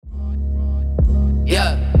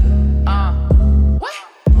Yeah. What?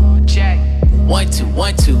 Check. 1 2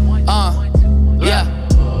 1 2. Yeah.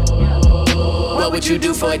 What would you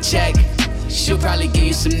do for a check? She'll probably give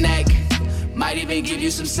you some neck. Might even give you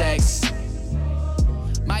some sex.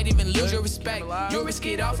 Might even lose your respect. You'll risk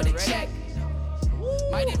it all for the check.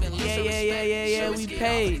 Might even lose your respect. Yeah. We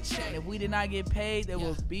paid. And if we did not get paid, there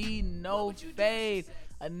will be no fade.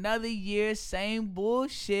 Another year, same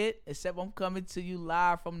bullshit, except I'm coming to you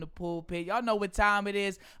live from the pulpit. Y'all know what time it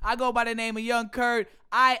is. I go by the name of Young Kurt.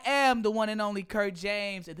 I am the one and only Kurt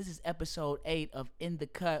James, and this is episode 8 of In the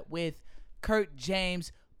Cut with Kurt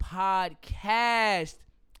James Podcast.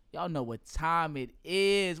 Y'all know what time it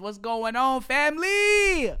is. What's going on,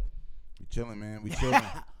 family? We chilling, man. We chilling.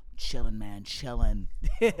 Chilling, man. Chilling.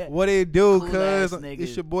 What it do, Cool cuz? ass niggas.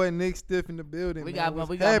 It's your boy Nick Stiff in the building. We man. got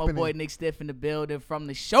my boy Nick Stiff in the building from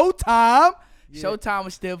the Showtime. Yeah. Showtime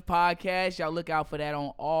with Stiff podcast. Y'all look out for that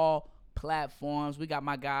on all platforms. We got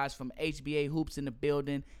my guys from HBA Hoops in the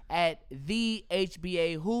building at the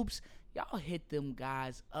HBA Hoops. Y'all hit them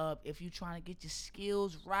guys up if you trying to get your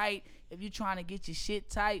skills right. If you trying to get your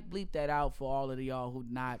shit tight, bleep that out for all of y'all who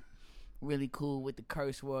not really cool with the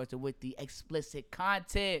curse words or with the explicit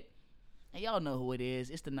content. And y'all know who it is.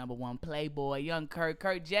 It's the number one playboy, Young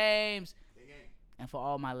Kurt James. And for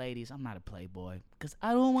all my ladies, I'm not a playboy because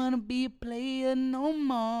I don't want to be a player no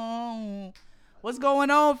more. What's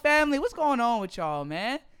going on, family? What's going on with y'all,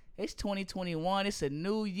 man? It's 2021. It's a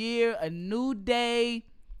new year, a new day.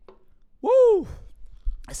 Woo!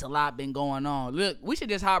 It's a lot been going on. Look, we should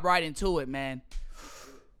just hop right into it, man.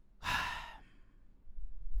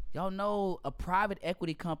 Y'all know a private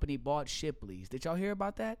equity company bought Shipley's. Did y'all hear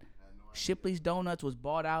about that? Shipley's Donuts was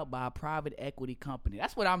bought out by a private equity company.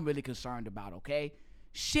 That's what I'm really concerned about, okay?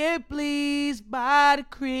 Shipley's by the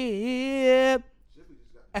crib.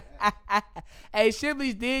 Hey,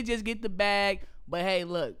 Shipley's did just get the bag. But hey,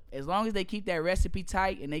 look, as long as they keep that recipe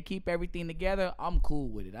tight and they keep everything together, I'm cool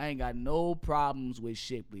with it. I ain't got no problems with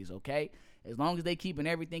Shipley's, okay? As long as they keeping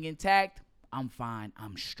everything intact, I'm fine.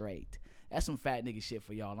 I'm straight. That's some fat nigga shit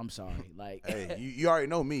for y'all. I'm sorry. Like, hey, you already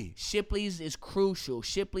know me. Shipley's is crucial.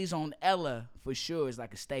 Shipley's on Ella for sure is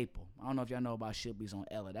like a staple. I don't know if y'all know about Shipley's on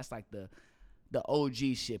Ella. That's like the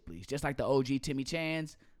OG Shipley's. Just like the OG Timmy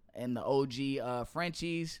Chan's and the OG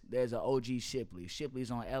Frenchies, there's an OG Shipley's. Shipley's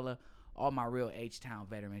on Ella. All my real H-Town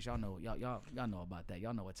veterans, y'all know about that.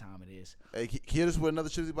 Y'all know what time it is. Hey, hit us with another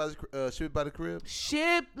Shipley's by the crib.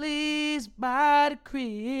 Shipley's by the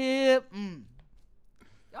crib.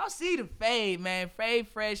 Y'all see the fade, man. Fade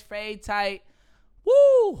fresh, fade tight.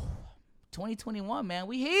 Woo! 2021, man.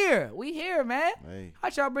 We here, man. Hey.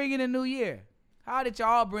 How'd y'all bring in the new year? How did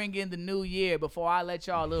y'all bring in the new year before I let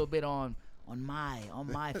y'all a little bit on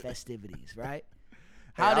my festivities, right?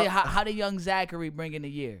 How did young Zachary bring in the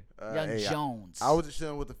year? Young Jones. I was just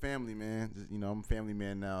chilling with the family, man. Just, I'm a family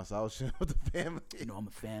man now, so I was chilling with the family. I'm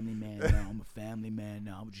a family man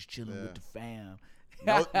now. I'm just chilling with the fam.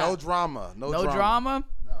 No drama. No drama?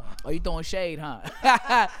 No. Oh, you throwing shade, huh?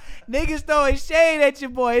 Niggas throwing shade at your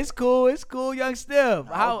boy. It's cool, Young Stiff.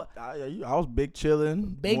 I was big chilling.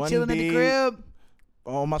 Big chilling in the crib?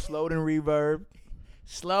 On my slowed and reverb.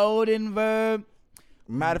 Slowed and verb.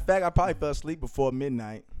 Matter of fact, I probably fell asleep before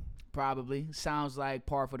midnight. Probably. Sounds like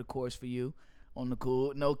par for the course for you. On the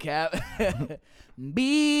cool, no cap.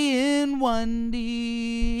 Being one deep.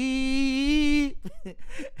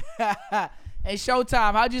 Hey,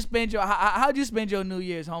 Showtime, how'd you spend your New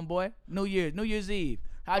Year's, homeboy? New Year's Eve.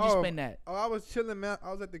 How'd you spend that? Oh, I was chilling, man.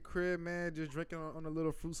 I was at the crib, man, just drinking on a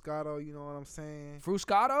little Fruscato, you know what I'm saying?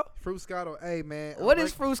 Fruscato? Fruscato, hey, man. What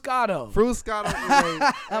is Fruscato? Fruscato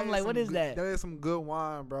is I'm like, what is that? That is some good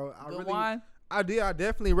wine, bro. Good wine? I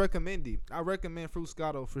definitely recommend it. I recommend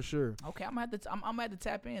Fruscato for sure. Okay, I'm gonna have to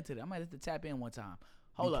tap into that. I'm gonna have to tap in one time.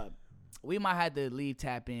 Hold up. We might have to leave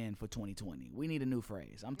tap in for 2020. We need a new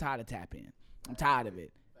phrase. I'm tired of tap in. I'm tired of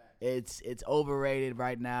it. It's overrated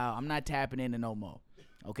right now. I'm not tapping into no more.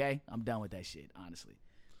 Okay? I'm done with that shit, honestly.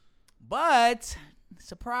 But,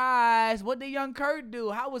 surprise, what did Young Kurt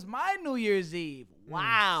do? How was my New Year's Eve?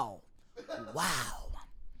 Wow.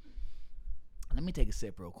 Let me take a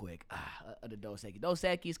sip real quick. Of the Dos Equis. Dos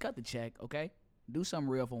Equis, cut the check, okay? Do something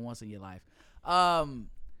real for once in your life.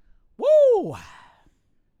 Woo!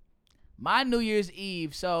 My New Year's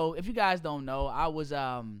Eve. So, if you guys don't know, I was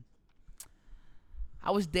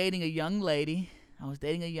dating a young lady.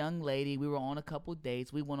 We were on a couple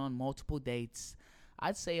dates. We went on multiple dates.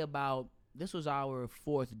 I'd say this was our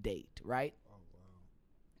 4th date, right? Oh,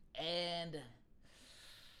 wow. And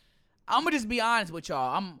I'm gonna just be honest with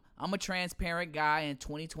y'all. I'm a transparent guy in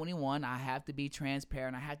 2021. I have to be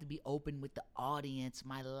transparent. I have to be open with the audience.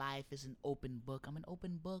 My life is an open book. I'm an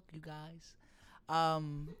open book, you guys.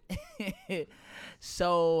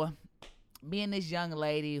 So being this young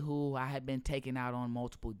lady who I had been taking out on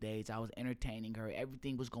multiple dates, I was entertaining her.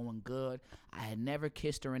 Everything was going good. I had never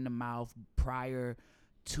kissed her in the mouth prior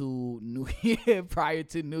to New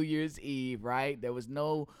Year's Eve, right? There was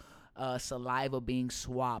no saliva being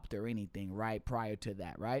swapped or anything, right, prior to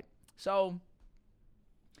that, right? So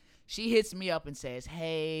she hits me up and says,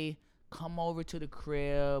 hey, come over to the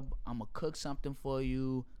crib. I'm going to cook something for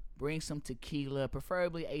you. Bring some tequila,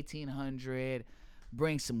 preferably 1800.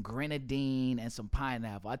 Bring some grenadine and some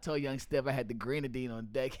pineapple. I told young Steph I had the grenadine on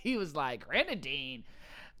deck. He was like, grenadine?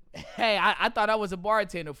 Hey, I thought I was a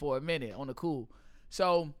bartender for a minute on the cool.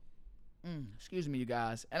 So, excuse me, you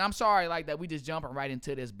guys. And I'm sorry like that we just jumping right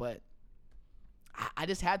into this, but I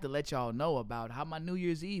just had to let y'all know about how my New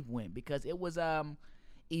Year's Eve went because it was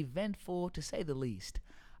eventful to say the least.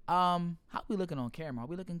 How we looking on camera? Are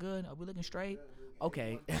we looking good? Are we looking straight?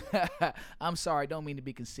 Okay. I'm sorry. Don't mean to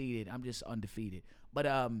be conceited. I'm just undefeated. But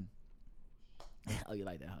oh, you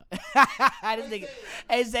like that, huh? I just think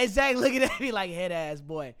Zach looking at me like head ass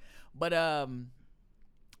boy. But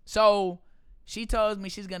so she tells me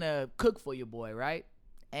she's gonna cook for your boy, right?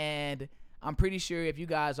 And I'm pretty sure if you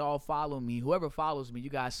guys all follow me, whoever follows me, you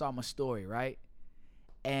guys saw my story, right?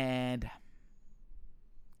 And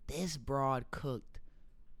this broad cooked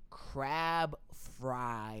crab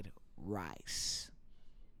fried rice.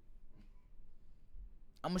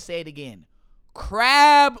 I'm going to say it again.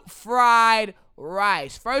 Crab fried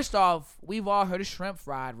rice. First off, we've all heard of shrimp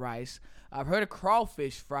fried rice. I've heard of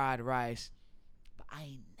crawfish fried rice. But I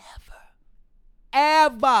ain't ever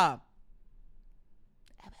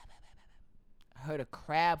heard of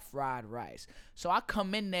crab fried rice. So I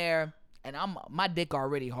come in there, and my dick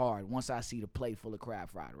already hard once I see the plate full of crab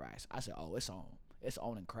fried rice. I said, oh, it's on. It's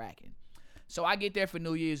on and cracking. So I get there for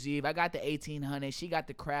New Year's Eve. I got the 1800. She got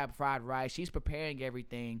the crab fried rice. She's preparing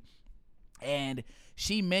everything. And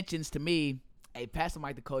she mentions to me, hey, pass the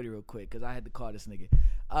mic to Cody real quick because I had to call this nigga.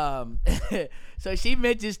 So she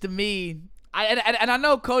mentions to me, I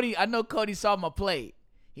know Cody saw my plate.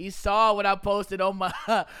 He saw what I posted on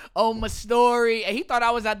my story, and he thought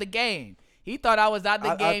I was at the game. He thought I was at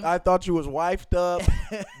the game. I thought you was wifed up,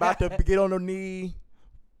 about to get on her knee.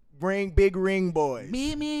 Big ring boys.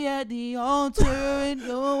 Meet me at the altar in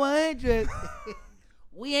your white dress.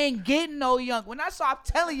 We ain't getting no young. I'm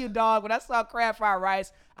telling you, dog, when I saw crab fried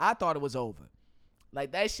rice, I thought it was over.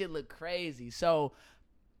 Like, that shit looked crazy. So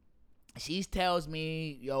she tells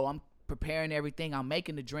me, yo, I'm preparing everything. I'm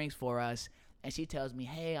making the drinks for us. And she tells me,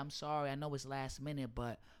 hey, I'm sorry. I know it's last minute,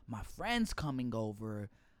 but my friend's coming over.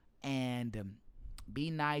 And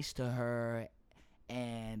be nice to her.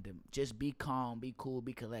 And just be calm, be cool,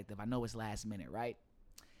 be collective. I know it's last minute, right?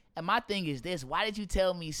 And my thing is this. Why did you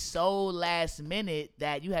tell me so last minute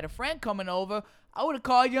that you had a friend coming over? I would have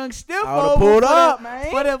called Young Stiff over pulled up, man.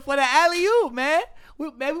 For the alley-oop, man. We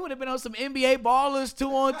would have been on some NBA ballers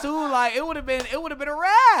 2-on-2. Like, it would have been a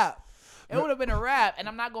wrap. It would have been a wrap. And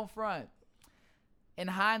I'm not going to front. In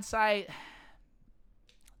hindsight,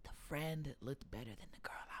 the friend looked better than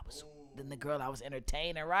the girl I was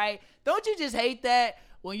entertaining, right? Don't you just hate that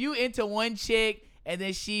when you into one chick and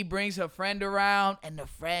then she brings her friend around and the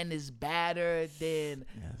friend is badder than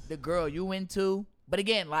the girl you into? But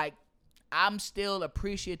again, like, I'm still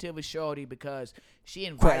appreciative of Shorty because she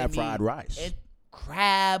invited me.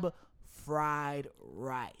 Crab fried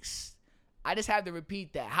rice. I just have to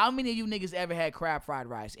repeat that. How many of you niggas ever had crab fried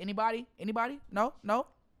rice? Anybody? No?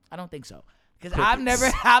 I don't think so. Because I've never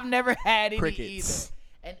had any either.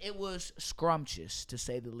 And it was scrumptious, to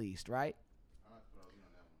say the least, right?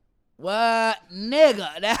 What?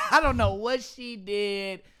 Nigga. I don't know what she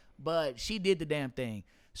did, but she did the damn thing.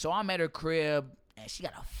 So I'm at her crib, and she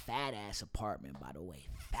got a fat-ass apartment, by the way.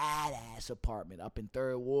 Fat-ass apartment up in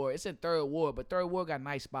 3rd Ward. It's in 3rd Ward, but 3rd Ward got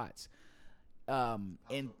nice spots.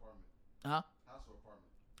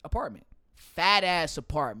 Apartment. Fat-ass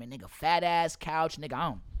apartment, nigga. Fat-ass couch, nigga.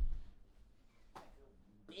 I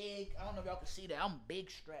don't know if y'all can see that. I'm big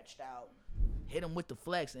stretched out. Hit him with the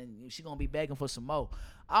flex, and she gonna be begging for some more.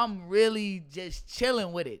 I'm really just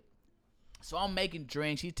chilling with it. So I'm making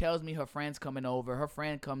drinks. She tells me her friend's coming over. Her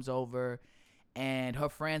friend comes over, and her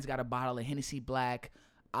friend's got a bottle of Hennessy Black.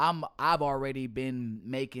 I've already been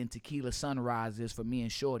making tequila sunrises for me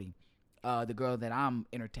and Shorty, the girl that I'm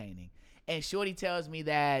entertaining. And Shorty tells me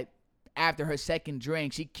that after her second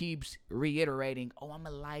drink, she keeps reiterating, "Oh, I'm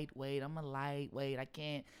a lightweight. I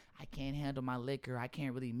can't handle my liquor. I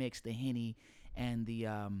can't really mix the Henny and the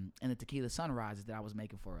tequila sunrises that I was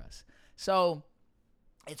making for us. So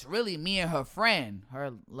it's really me and her friend,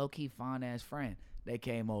 her low-key fine-ass friend, that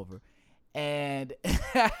came over. And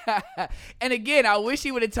and again, I wish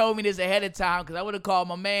he would have told me this ahead of time, because I would have called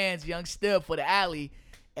my man's Young Stip for the alley,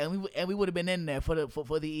 and we would have been in there for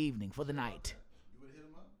the evening, for the night. You would have hit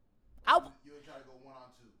him up? You would try to go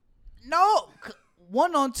 1-on-2? No,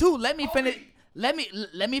 1-on-2. Let me finish. Let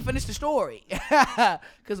me finish the story,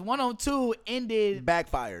 because 1-on-2 ended.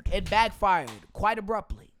 Backfired. It backfired quite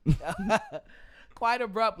abruptly. Quite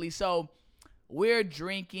abruptly. So we're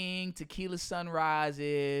drinking tequila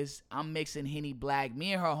sunrises. I'm mixing Henny Black.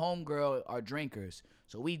 Me and her homegirl are drinkers.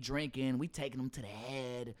 So we drinking. We taking them to the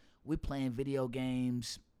head. We playing video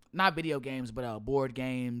games. Not video games, but board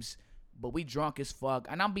games. But we drunk as fuck.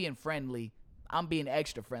 And I'm being friendly. I'm being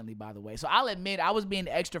extra friendly, by the way. So I'll admit I was being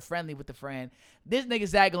extra friendly with the friend. This nigga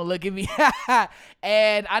Zach gonna look at me.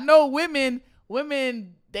 And I know women,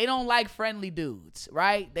 they don't like friendly dudes,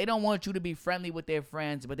 right? They don't want you to be friendly with their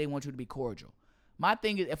friends, but they want you to be cordial. My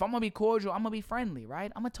thing is, if I'm going to be cordial, I'm going to be friendly,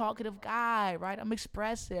 right? I'm a talkative guy, right? I'm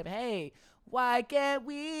expressive. Hey, why can't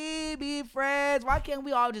we be friends? Why can't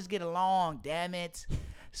we all just get along, damn it?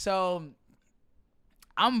 So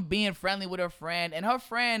I'm being friendly with her friend. And her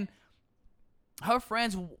friend's,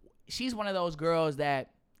 she's one of those girls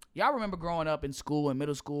that, y'all remember growing up in school, in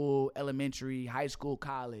middle school, elementary, high school,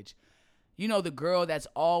 college. You know, the girl that's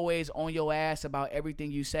always on your ass about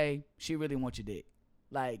everything you say, she really wants your dick.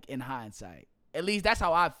 Like, in hindsight. At least that's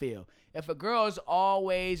how I feel. If a girl's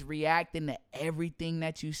always reacting to everything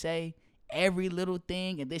that you say, every little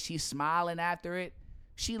thing, and then she's smiling after it,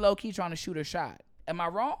 she low-key trying to shoot her shot. Am I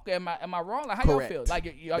wrong? Am I wrong? Like, how Correct. y'all feel? Like,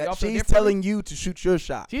 y'all feel she's differently? telling you to shoot your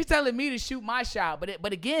shot. She's telling me to shoot my shot.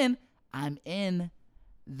 But again, I'm in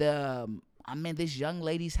this young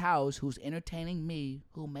lady's house who's entertaining me,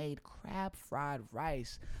 who made crab fried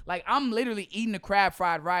rice. Like, I'm literally eating the crab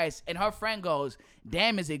fried rice, and her friend goes,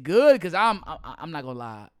 "Damn, is it good?" Because I'm not gonna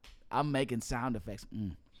lie, I'm making sound effects.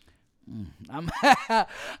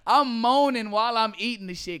 I'm moaning while I'm eating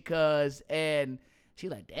the shit, and she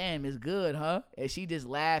like, "Damn, it's good, huh?" And she just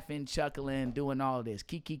laughing, chuckling, doing all this,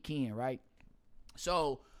 keying, right?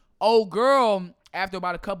 So, old girl, after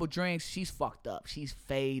about a couple drinks, she's fucked up. She's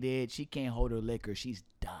faded. She can't hold her liquor. She's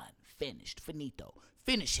done. Finished. Finito.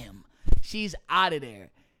 Finish him. She's out of there.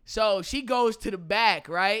 So she goes to the back,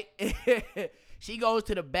 right? She goes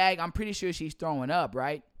to the back. I'm pretty sure she's throwing up,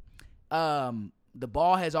 right? The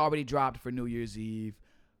ball has already dropped for New Year's Eve.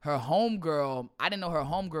 Her homegirl, I didn't know her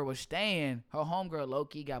homegirl was staying. Her homegirl,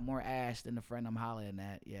 low-key, got more ass than the friend I'm hollering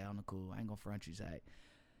at. Yeah, on the cool. I ain't gonna front you, Zach.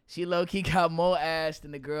 She low-key got more ass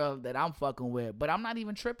than the girl that I'm fucking with. But I'm not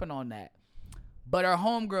even tripping on that. But her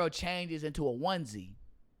homegirl changes into a onesie.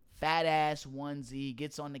 Fat-ass onesie.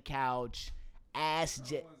 Gets on the couch.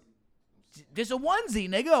 Just a onesie,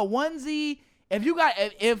 nigga. A onesie. If you got...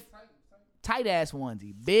 if tight-ass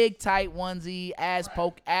onesie. Big, tight onesie. Ass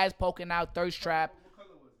poking out. Thirst trap.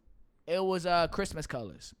 It was Christmas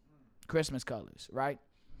colors. Christmas colors, right?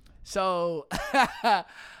 So...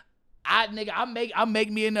 I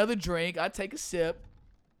make me another drink. I take a sip.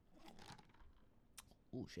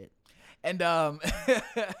 Oh shit. And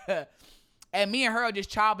and me and her are just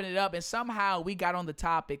chopping it up, and somehow we got on the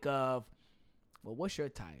topic of, well, what's your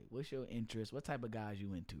type? What's your interest? What type of guys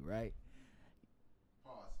you into, right?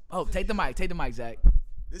 Pause. Oh, take the mic, Zach.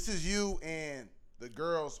 This is you and the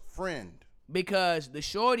girl's friend. Because the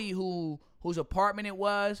shorty whose apartment it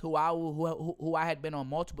was, who I had been on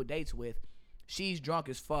multiple dates with, she's drunk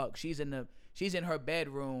as fuck. She's in her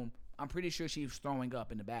bedroom. I'm pretty sure she was throwing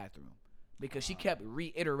up in the bathroom because she kept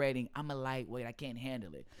reiterating, "I'm a lightweight. I can't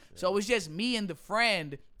handle it." Yeah. So it was just me and the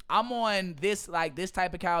friend. I'm on this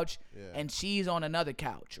type of couch, and she's on another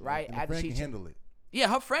couch, right? And the friend can handle it. Yeah,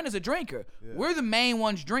 her friend is a drinker. Yeah. We're the main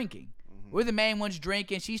ones drinking. Mm-hmm. We're the main ones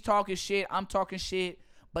drinking. She's talking shit. I'm talking shit.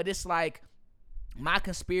 But it's like, my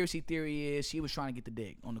conspiracy theory is she was trying to get the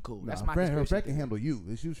dick on the cool. That's my conspiracy theory. Her friend can handle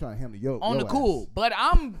you. She was trying to handle your on the cool. But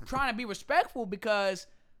I'm trying to be respectful because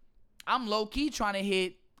I'm low key trying to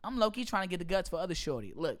get the guts for other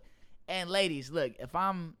shorty. Look, and ladies, look, if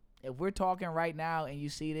we're talking right now and you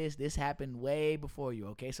see this happened way before you,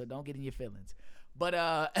 okay? So don't get in your feelings. But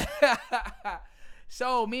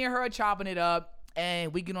so me and her are chopping it up,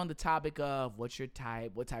 and we get on the topic of what's your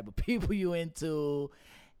type, what type of people you into,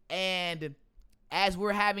 and as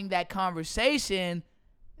we're having that conversation,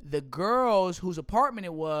 the girls whose apartment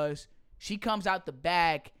it was, she comes out the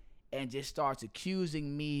back and just starts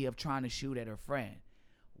accusing me of trying to shoot at her friend.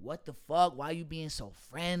 What the fuck? Why you being so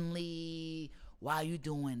friendly? Why you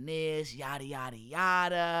doing this? Yada, yada,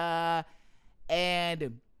 yada.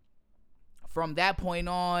 And from that point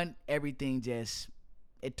on, everything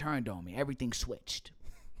it turned on me. Everything switched.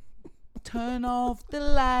 Turn off the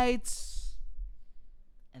lights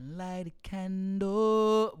and light a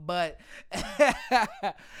candle. But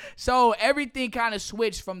so everything kind of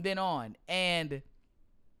switched from then on. And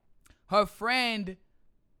her friend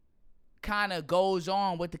kind of goes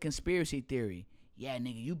on with the conspiracy theory. Yeah,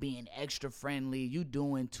 nigga, you being extra friendly. You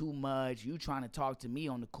doing too much. You trying to talk to me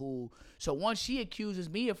on the cool. So once she accuses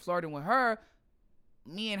me of flirting with her,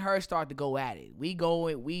 me and her start to go at it.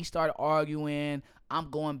 We start arguing.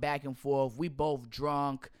 I'm going back and forth. We both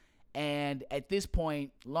drunk. And at this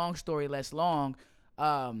point, long story less long,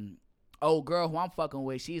 old girl who I'm fucking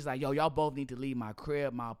with, she's like, yo, y'all both need to leave my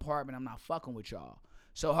crib, my apartment. I'm not fucking with y'all.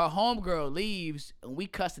 So her homegirl leaves, and we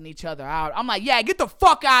cussing each other out. I'm like, yeah, get the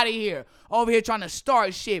fuck out of here. Over here trying to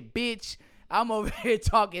start shit, bitch. I'm over here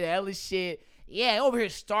talking hella shit. Yeah, over here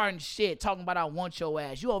starting shit, talking about I want your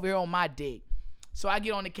ass. You over here on my dick. So I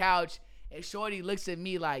get on the couch, and Shorty looks at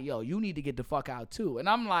me like, yo, you need to get the fuck out too. And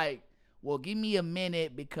I'm like, well, give me a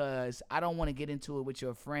minute because I don't want to get into it with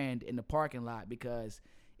your friend in the parking lot because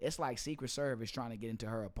it's like Secret Service trying to get into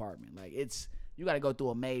her apartment. Like, you got to go through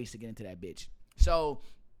a maze to get into that bitch. So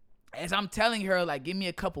as I'm telling her, like, give me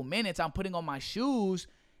a couple minutes, I'm putting on my shoes,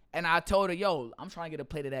 and I told her, yo, I'm trying to get a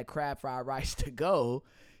plate of that crab fried rice to go.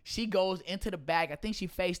 She goes into the back. I think she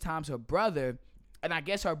FaceTimes her brother, and I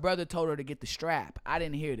guess her brother told her to get the strap. I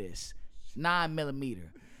didn't hear this. 9mm.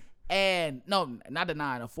 And, no, not a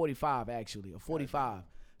 9, a 45, actually, a 45.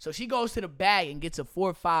 So she goes to the bag and gets a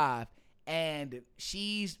 4.5, and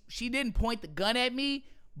she didn't point the gun at me,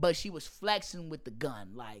 but she was flexing with the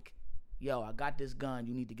gun, like, yo, I got this gun.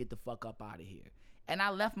 You need to get the fuck up out of here. And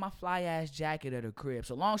I left my fly-ass jacket at her crib.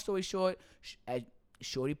 So long story short,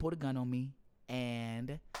 Shorty put a gun on me,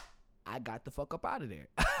 and I got the fuck up out of there.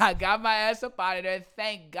 I got my ass up out of there.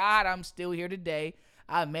 Thank God I'm still here today.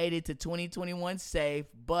 I made it to 2021 safe,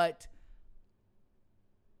 but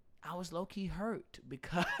I was low-key hurt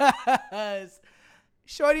because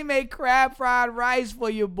Shorty made crab fried rice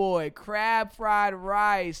for your boy. Crab fried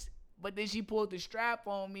rice. But then she pulled the strap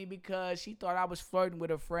on me because she thought I was flirting with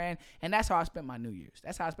her friend. And that's how I spent my New Year's.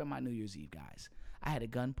 That's how I spent my New Year's Eve, guys. I had a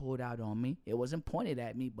gun pulled out on me. It wasn't pointed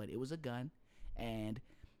at me, but it was a gun. And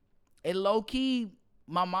it low-key,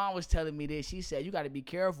 my mom was telling me this. She said, you got to be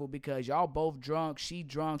careful because y'all both drunk. She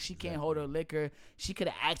drunk. She can't hold her liquor. She could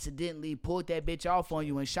have accidentally pulled that bitch off on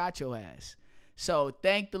you and shot your ass. So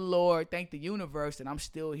thank the Lord, thank the universe that I'm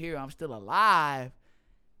still here. I'm still alive.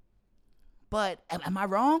 But am I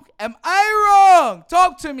wrong? Am I wrong?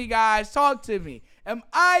 Talk to me, guys. Talk to me. Am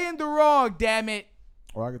I in the wrong, damn it?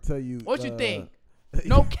 Or I can tell you. What you think?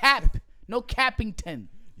 No cap. No cappington.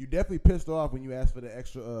 You definitely pissed off when you asked for the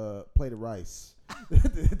extra plate of rice.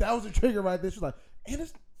 That was a trigger right there. She's like, hey,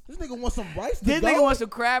 this nigga wants some rice to This go? nigga wants some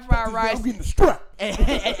crab fried rice. I'm getting the strap. And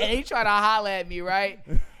he trying to holler at me, right?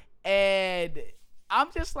 And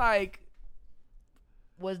I'm just like,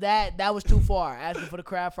 that was too far. Asking for the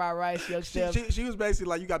crab fried rice, young Steph. She was basically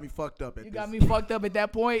like, you got me fucked up at You this. got me fucked up at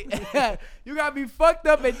that point. You got me fucked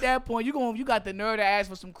up at that point. You got the nerve to ask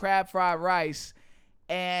for some crab fried rice,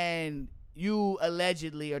 and you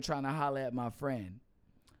allegedly are trying to holler at my friend.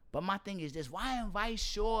 But my thing is this: why invite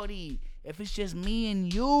Shorty if it's just me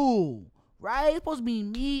and you? Right? It's supposed to be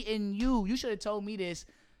me and you. You should have told me this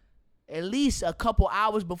at least a couple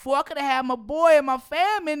hours before. I could have had my boy and my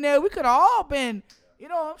fam in there. We could have all been. You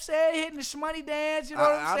know what I'm saying? Hitting the shmoney dance. You know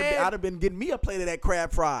what I'm saying? I'd have been getting me a plate of that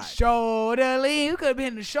crab fried. Shoulder lean. We could have been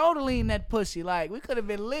hitting the shoulder lean that pussy. Like, we could have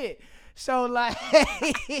been lit. So, like,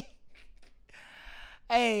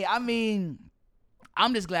 hey, I mean,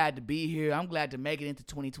 I'm just glad to be here. I'm glad to make it into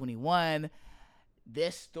 2021.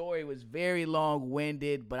 This story was very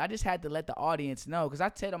long-winded, but I just had to let the audience know because I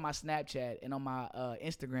said on my Snapchat and on my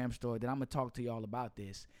Instagram story that I'm going to talk to y'all about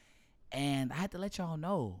this. And I had to let y'all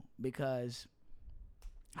know because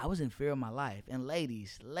I was in fear of my life. And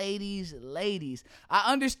ladies, I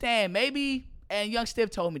understand maybe, and Young Stiff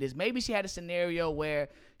told me this, maybe she had a scenario where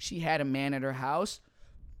she had a man at her house,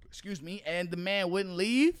 and the man wouldn't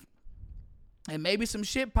leave, and maybe some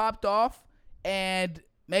shit popped off, and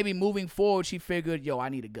maybe moving forward she figured, yo, I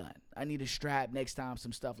need a gun. I need a strap next time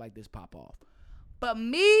some stuff like this pop off. But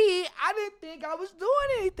me, I didn't think I was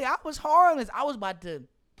doing anything. I was harmless. I was about to...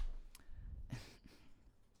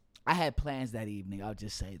 I had plans that evening. I'll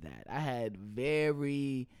just say that. I had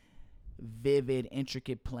very vivid,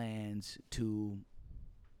 intricate plans to...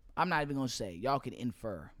 I'm not even going to say. Y'all can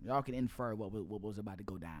infer. Y'all can infer what was about to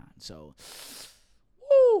go down. So,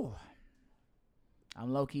 woo!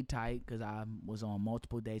 I'm low-key tight because I was on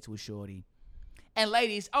multiple dates with Shorty. And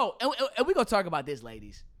ladies... Oh, and we're going to talk about this,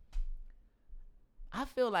 ladies. I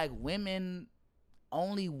feel like women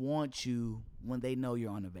only want you when they know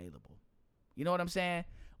you're unavailable. You know what I'm saying?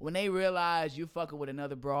 When they realize you fucking with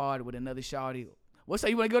another broad, with another shawty. What's up?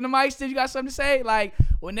 You want to go to the mic still? You got something to say? Like,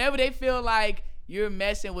 whenever they feel like you're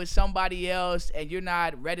messing with somebody else and you're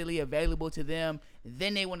not readily available to them,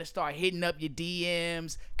 then they want to start hitting up your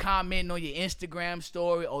DMs, commenting on your Instagram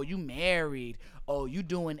story. Oh, you married. Oh, you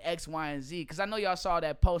doing X, Y, and Z. Because I know y'all saw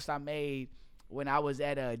that post I made when I was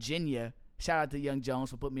at Genya. Shout out to Young Jones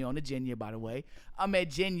for putting me on the Genya, by the way. I'm at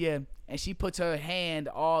Genya, and she puts her hand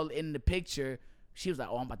all in the picture. She was like,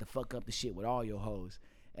 oh, I'm about to fuck up the shit with all your hoes.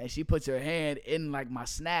 And she puts her hand in, like, my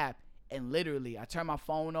snap, and literally, I turned my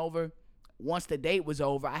phone over. Once the date was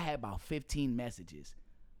over, I had about 15 messages.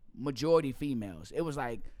 Majority females. It was,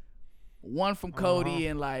 like, one from Cody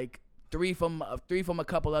and, like, three from a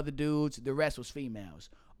couple other dudes. The rest was females.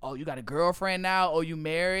 Oh, you got a girlfriend now? Oh, you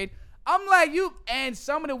married? I'm like, you, and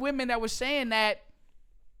some of the women that were saying that,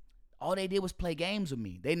 all they did was play games with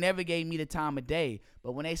me. They never gave me the time of day.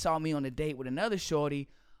 But when they saw me on a date with another shorty,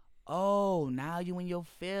 oh, now you in your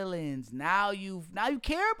feelings. Now you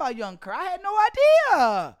care about Young Kerr. I had no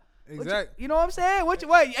idea. Exactly. You know what I'm saying? What?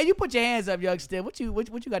 And you put your hands up, Young Steph. What you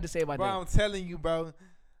got to say about Bro, that? I'm telling you, bro.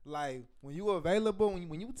 Like, when you available,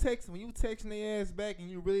 when you texting their ass back and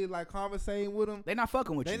you really like conversating with them, They not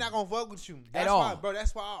fucking with you. they not gonna fuck with you At why, all. bro.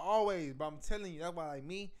 That's why I always, bro. I'm telling you, that's why like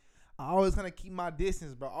me, I always kind of keep my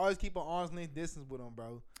distance, bro. Always keep an arm's length distance with them,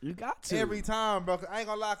 bro. You got to. Every time, bro. Cause I ain't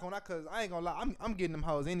gonna lie, I'm getting them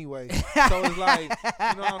hoes anyway. So it's like, you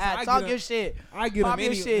know what I'm saying? Talk your shit. I get Pop them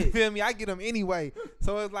your anyway. shit. You feel me? I get them anyway.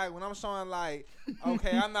 So it's like when I'm showing like,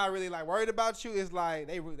 okay, I'm not really like worried about you. It's like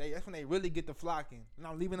they that's when they really get the flocking. And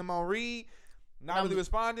I'm leaving them on read, not really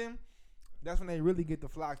responding. That's when they really get the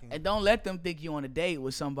flocking. And don't let them think you on a date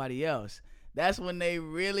with somebody else. That's when they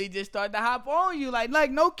really just start to hop on you. Like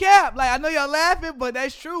no cap. Like, I know y'all laughing, but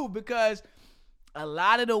that's true because a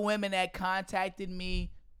lot of the women that contacted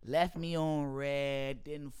me left me on red,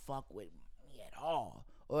 didn't fuck with me at all.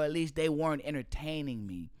 Or at least they weren't entertaining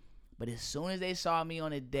me. But as soon as they saw me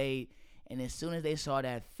on a date and as soon as they saw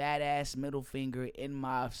that fat ass middle finger in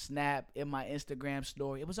my snap, in my Instagram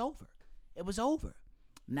story, it was over. It was over.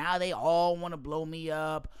 Now they all want to blow me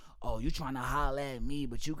up. Oh, you trying to holler at me,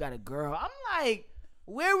 but you got a girl. I'm like,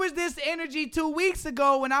 where was this energy 2 weeks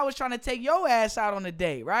ago when I was trying to take your ass out on a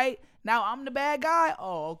date, right? Now I'm the bad guy?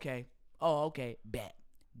 Oh, okay.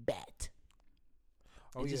 Bet.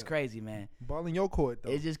 It's just crazy, man. Ball in your court,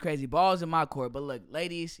 though. It's just crazy. Ball's in my court. But look,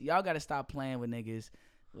 ladies, y'all got to stop playing with niggas.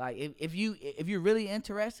 Like, if you're really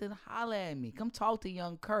interested, holler at me. Come talk to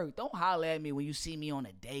Young Kirk. Don't holler at me when you see me on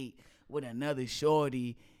a date with another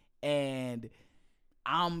shorty and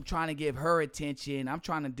I'm trying to give her attention. I'm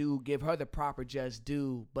trying to give her the proper just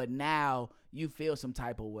due. But now you feel some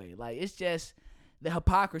type of way. Like, it's just the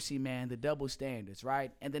hypocrisy, man, the double standards,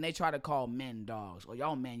 right? And then they try to call men dogs. Oh,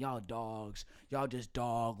 y'all men, y'all dogs. Y'all just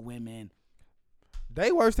dog women.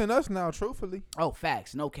 They worse than us now, truthfully. Oh,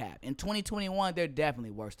 facts. No cap. In 2021, they're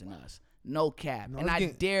definitely worse than us. No cap. No, and I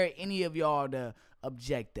dare any of y'all to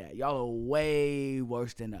object that. Y'all are way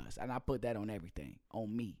worse than us. And I put that on everything.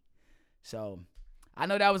 On me. So I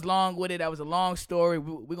know that was long-winded. That was a long story.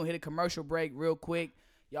 We're going to hit a commercial break real quick.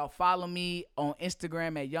 Y'all follow me on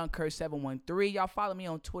Instagram at YoungKurt713. Y'all follow me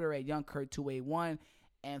on Twitter at YoungKurt281.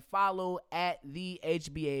 And follow at the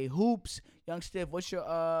HBA Hoops. Young Stiff, what's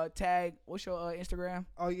your tag? What's your Instagram?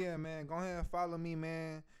 Oh, yeah, man. Go ahead and follow me,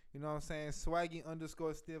 man. You know what I'm saying?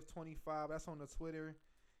 Swaggy_Stiff25. That's on the Twitter.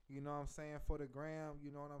 You know what I'm saying? For the gram.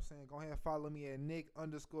 You know what I'm saying? Go ahead and follow me at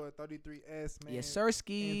Nick_33S, man. Yes,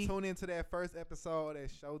 sirski. And tune into that first episode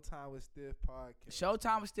of Showtime with Stiff podcast.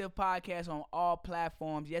 Showtime with Stiff podcast on all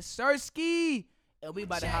platforms. Yes, sirski. And we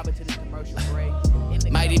about to hop into this commercial break.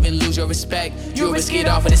 Might even lose your respect. You'll risk it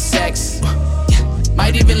all for the sex.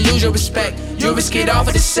 Might even lose your respect. You'll risk it all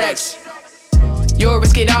for the sex. You'll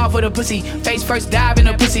risk it all for the pussy. Face first, dive in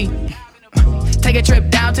the pussy. Take a trip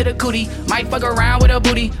down to the cootie. Might fuck around with a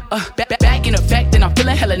booty. Back in effect, and I'm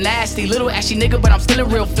feeling hella nasty. Little ashy nigga, but I'm still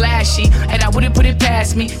real flashy. And I wouldn't put it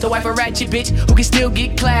past me to wife a ratchet bitch who can still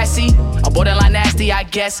get classy. I'm borderline nasty, I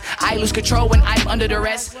guess. I lose control when I'm under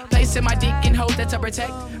duress. Placing my dick in holes that to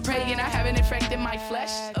protect. Praying I haven't infected my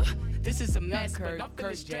flesh. This is a mess, Kurt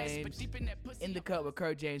Kurt James. In the Cut with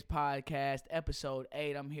Kurt James podcast, episode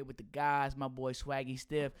 8. I'm here with the guys, my boy Swaggy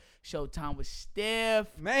Stiff. Showtime with Stiff.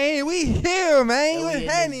 Man, we here, man. And we What's in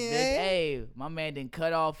this happening, bitch. man? Hey, my man didn't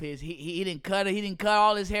cut off his. He didn't cut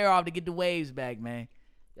all his hair off to get the waves back, man.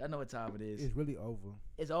 Y'all know what time it is. It's really over.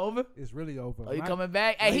 It's over. It's really over. Oh, you Not- coming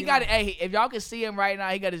back? Hey, he got it. Hey, if y'all can see him right now,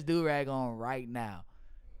 he got his do rag on right now.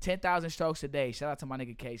 10,000 strokes a day. Shout out to my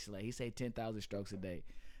nigga K Slay. He say 10,000 strokes a day.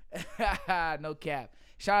 No cap.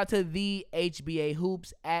 Shout out to the HBA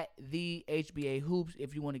Hoops at the HBA Hoops.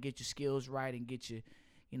 If you want to get your skills right and get your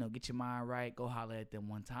mind right, go holler at them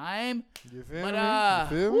one time. You feel But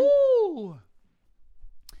me? You feel me? woo,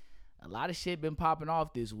 a lot of shit been popping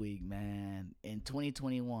off this week, man. In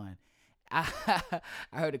 2021, I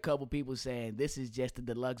heard a couple people saying this is just the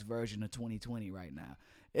deluxe version of 2020 right now.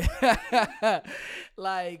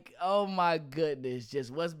 Like, oh my goodness,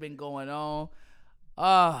 just what's been going on.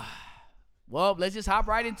 Well, let's just hop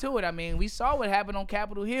right into it. I mean, we saw what happened on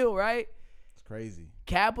Capitol Hill, right? It's crazy.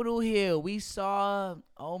 Capitol Hill, we saw,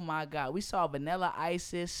 oh my God, we saw Vanilla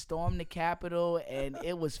Isis storm the Capitol, and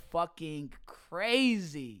it was fucking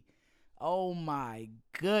crazy. Oh my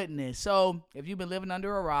goodness. So, if you've been living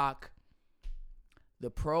under a rock, the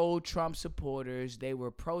pro-Trump supporters, they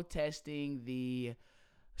were protesting the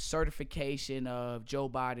certification of Joe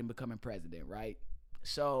Biden becoming president, right?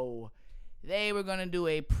 So, they were going to do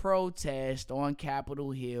a protest on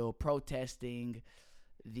Capitol Hill, protesting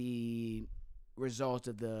the results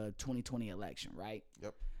of the 2020 election, right?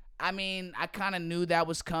 Yep. I mean, I kind of knew that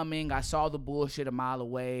was coming. I saw the bullshit a mile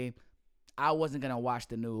away. I wasn't going to watch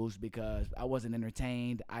the news because I wasn't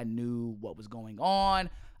entertained. I knew what was going on.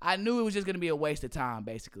 I knew it was just going to be a waste of time,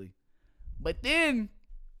 basically. But then,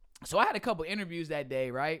 so I had a couple interviews that day,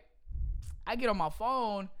 right? I get on my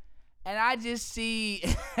phone, and I just see,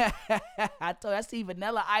 I see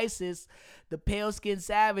Vanilla Isis, the Pale Skin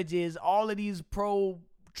Savages, all of these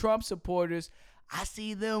pro-Trump supporters. I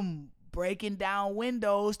see them breaking down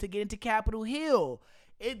windows to get into Capitol Hill.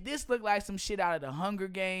 This looked like some shit out of the Hunger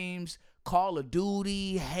Games, Call of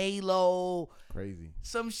Duty, Halo. Crazy.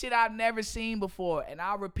 Some shit I've never seen before. And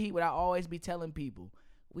I'll repeat what I always be telling people.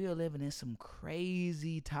 We are living in some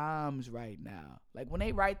crazy times right now. Like when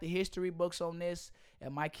they write the history books on this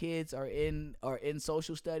and my kids are in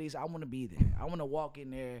social studies, I want to be there. I want to walk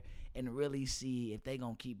in there and really see if they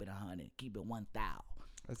going to keep it 100, keep it 1,000.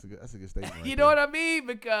 That's a good statement. Right You know what I mean?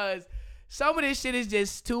 Because some of this shit is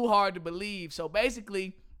just too hard to believe. So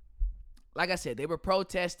basically, like I said, they were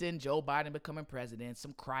protesting Joe Biden becoming president,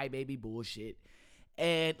 some crybaby bullshit.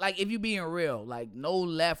 And, like, if you being real, like, no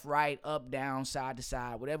left, right, up, down, side to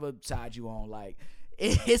side, whatever side you on, like,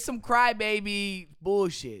 it's some crybaby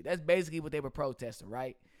bullshit. That's basically what they were protesting,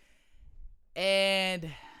 right? And,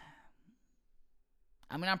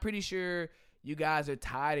 I mean, I'm pretty sure you guys are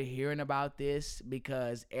tired of hearing about this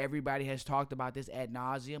because everybody has talked about this ad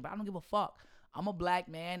nauseum, but I don't give a fuck. I'm a black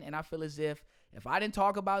man, and I feel as if I didn't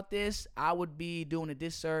talk about this, I would be doing a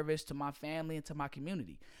disservice to my family and to my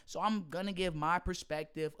community. So I'm going to give my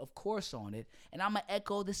perspective, of course, on it. And I'm going to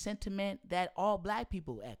echo the sentiment that all black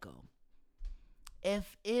people echo.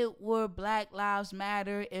 If it were Black Lives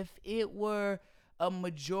Matter, if it were a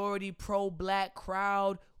majority pro-black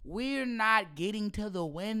crowd, we're not getting to the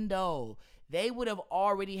window. They would have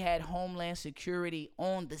already had Homeland Security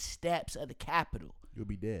on the steps of the Capitol. You'll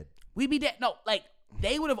be dead. We'd be dead. No, like,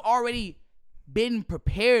 they would have already been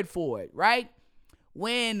prepared for it, right?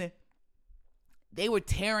 When they were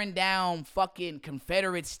tearing down fucking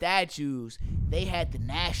Confederate statues, they had the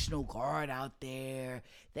National Guard out there.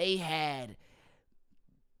 They had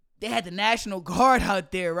the National Guard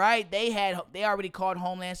out there, right? They already called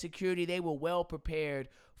Homeland Security. They were well prepared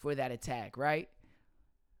for that attack, right?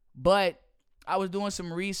 But I was doing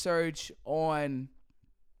some research on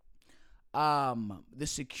the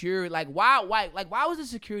security, like why was the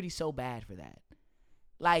security so bad for that?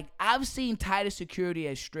 Like, I've seen tighter security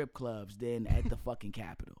at strip clubs than at the fucking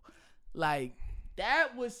Capitol. Like,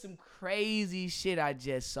 that was some crazy shit I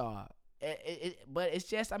just saw. But it's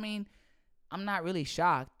just, I mean, I'm not really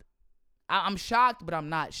shocked. I'm shocked, but I'm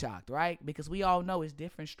not shocked, right? Because we all know it's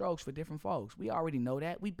different strokes for different folks. We already know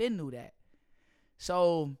that. We've been knew that.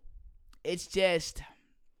 So it's just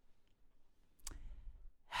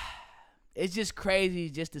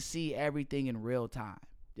crazy just to see everything in real time.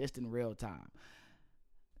 Just in real time.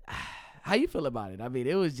 How you feel about it? I mean,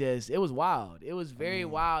 it was wild. It was very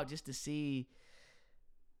wild just to see.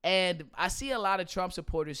 And I see a lot of Trump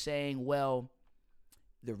supporters saying, well,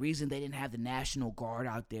 the reason they didn't have the National Guard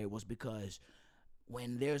out there was because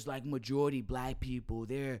when there's like majority black people,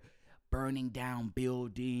 they're burning down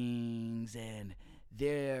buildings and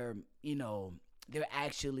they're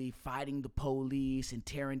actually fighting the police and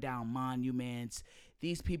tearing down monuments.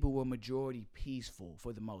 These people were majority peaceful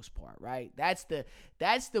for the most part, right? That's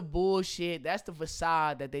the bullshit. That's the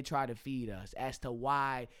facade that they try to feed us as to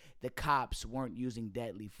why the cops weren't using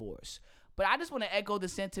deadly force. But I just want to echo the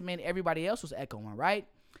sentiment everybody else was echoing, right?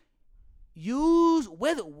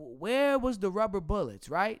 Where was the rubber bullets,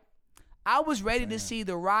 right? I was ready to see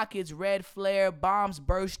the rockets, red flare, bombs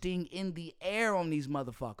bursting in the air on these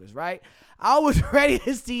motherfuckers, right? I was ready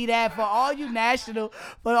to see that for all you national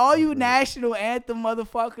anthem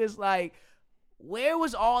motherfuckers. Like, where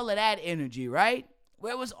was all of that energy, right?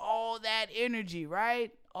 Where was all that energy,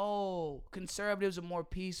 right? Oh, conservatives are more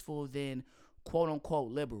peaceful than quote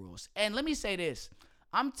unquote liberals. And let me say this.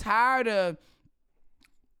 I'm tired of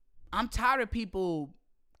people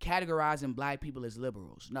categorizing black people as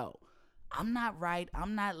liberals. No. I'm not right.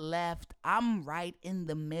 I'm not left. I'm right in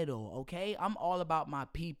the middle, okay? I'm all about my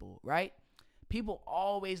people, right? People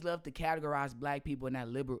always love to categorize black people in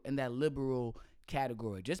that liberal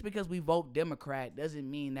category. Just because we vote Democrat doesn't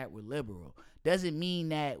mean that we're liberal. Doesn't mean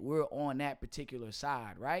that we're on that particular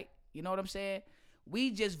side, right? You know what I'm saying?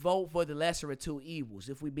 We just vote for the lesser of two evils,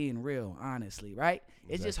 if we being real, honestly, right?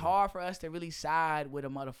 Exactly. It's just hard for us to really side with a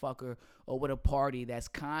motherfucker or with a party that's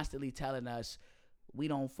constantly telling us we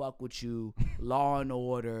don't fuck with you, law and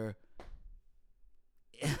order.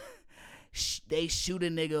 They shoot a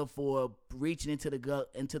nigga for reaching into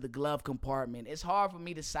the glove compartment. It's hard for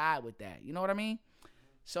me to side with that. You know what I mean?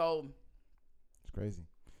 So it's crazy.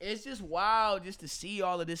 It's just wild just to see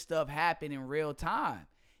all of this stuff happen in real time.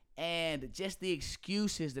 And just the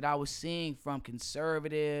excuses that I was seeing from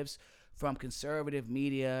conservatives, from conservative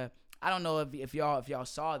media. I don't know if y'all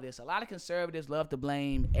saw this. A lot of conservatives love to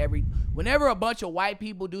blame whenever a bunch of white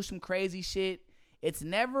people do some crazy shit, it's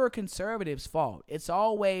never a conservative's fault. It's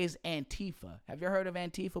always Antifa. Have you heard of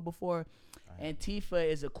Antifa before? Antifa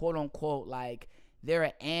is a quote unquote, like, they're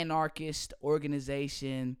an anarchist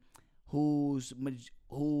organization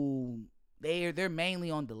they're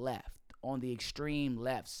mainly on the left, on the extreme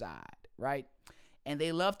left side, right? And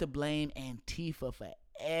they love to blame Antifa for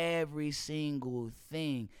every single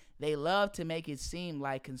thing. They love to make it seem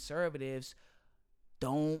like conservatives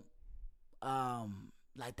don't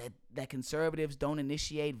that conservatives don't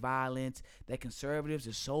initiate violence, that conservatives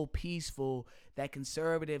are so peaceful, that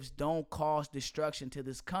conservatives don't cause destruction to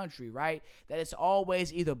this country, right? That it's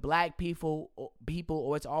always either black people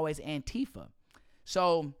or it's always Antifa.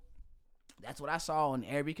 So that's what I saw on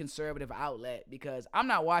every conservative outlet, because I'm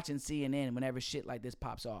not watching CNN whenever shit like this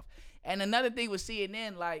pops off. And another thing with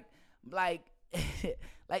CNN, like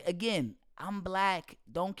again, I'm black.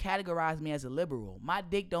 Don't categorize me as a liberal. My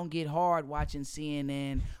dick don't get hard watching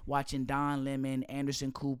CNN, watching Don Lemon,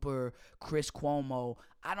 Anderson Cooper, Chris Cuomo.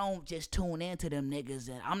 I don't just tune into them niggas,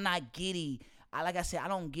 and I'm not giddy. Like I said, I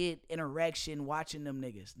don't get an erection watching them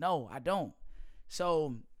niggas. No, I don't.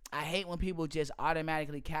 So I hate when people just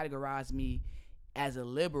automatically categorize me as a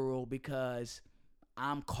liberal because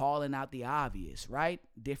I'm calling out the obvious, right?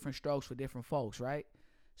 Different strokes for different folks, right?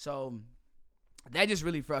 So that just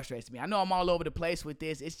really frustrates me. I know I'm all over the place with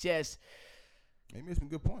this. It's just... You made some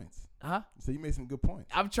good points. Huh? So you made some good points.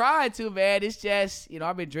 I'm trying to, man. It's just,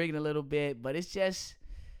 I've been drinking a little bit, but it's just...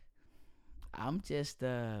 I'm just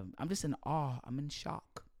in awe. I'm in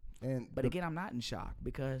shock. But again, I'm not in shock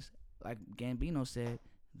because, like Gambino said,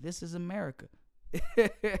 this is America.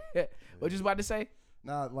 What you about to say?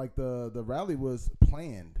 Nah, like the rally was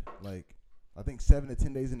planned, like, I think 7 to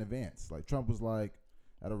 10 days in advance. Like, Trump was like,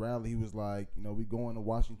 at a rally, he was like, we going to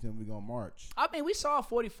Washington, we going to march. I mean, we saw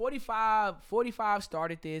 45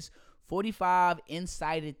 started this, 45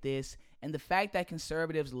 incited this, and the fact that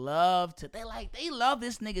conservatives they love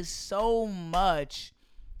this nigga so much.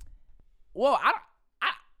 Well, I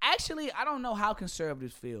don't know how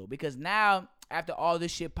conservatives feel, because now, after all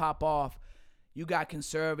this shit pop off, you got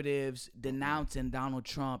conservatives denouncing Donald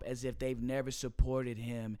Trump as if they've never supported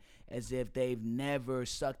him, as if they've never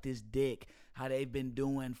sucked his dick, how they've been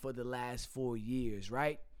doing for the last 4 years,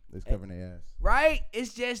 right? It's covering their ass. Right?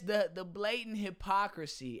 It's just the blatant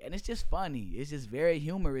hypocrisy. And it's just funny. It's just very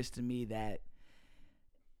humorous to me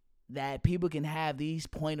that people can have these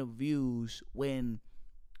point of views when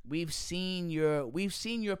we've seen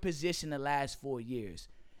your position the last 4 years.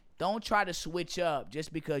 Don't try to switch up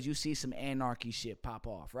just because you see some anarchy shit pop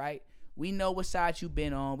off, right? We know what side you've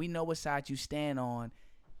been on. We know what side you stand on.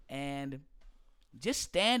 And just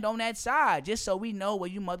stand on that side just so we know where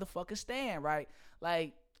you motherfuckers stand, right?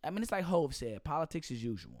 Like, I mean, it's like Hov said, politics as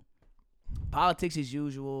usual. Politics as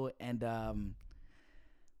usual. And,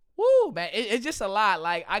 woo, man, it's just a lot.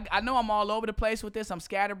 Like, I know I'm all over the place with this. I'm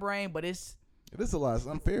scatterbrained, but it is a lot. It's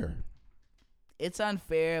unfair. It's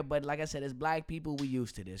unfair, but like I said, as black people, we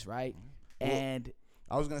used to this, right? Well, and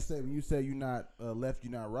I was going to say, when you say you're not left,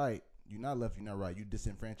 you're not right, you're not left, you're not right. You're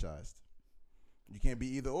disenfranchised. You can't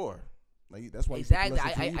be either or. Like, that's why exactly.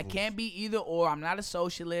 I can't be either or. I'm not a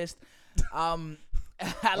socialist.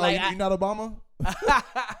 You're not Obama?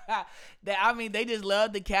 I mean, they just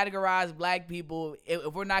love to categorize black people.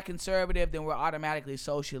 If we're not conservative, then we're automatically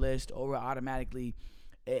socialist or we're automatically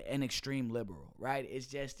an extreme liberal, right? It's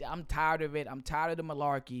just, I'm tired of it. I'm tired of the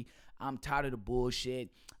malarkey. I'm tired of the bullshit.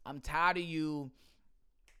 I'm tired of you.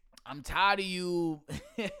 I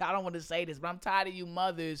don't want to say this, but I'm tired of you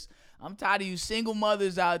mothers. I'm tired of you single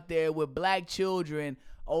mothers out there with black children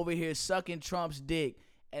over here sucking Trump's dick.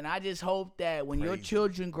 And I just hope that when your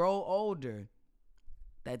children grow older,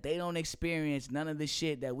 that they don't experience none of the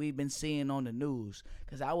shit that we've been seeing on the news.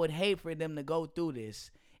 Because I would hate for them to go through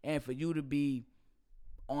this and for you to be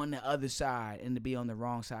on the other side and to be on the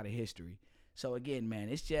wrong side of history. So again, man,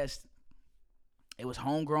 it was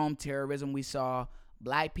homegrown terrorism we saw.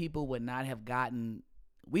 Black people would not have gotten,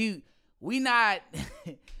 we wouldn't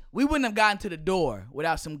have gotten to the door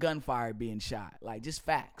without some gunfire being shot. Like, just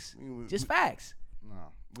facts. Facts.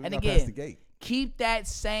 No. And not past the again, gate. keep that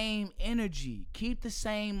same energy. Keep the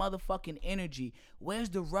same motherfucking energy. Where's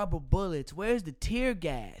the rubber bullets? Where's the tear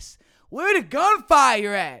gas? Where the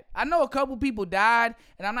gunfire at? I know a couple people died,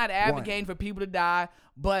 and I'm not advocating for people to die,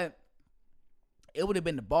 but it would have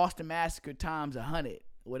been the Boston Massacre times 100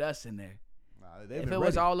 with us in there. If it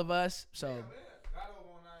was all of us, so.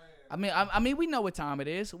 I mean, we know what time it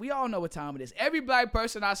is. We all know what time it is. Every black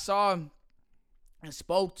person I saw and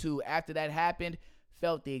spoke to after that happened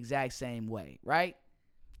felt the exact same way, right?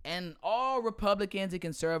 And all Republicans and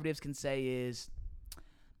conservatives can say is,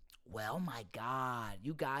 well, my God,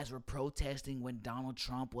 you guys were protesting when Donald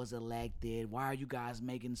Trump was elected. Why are you guys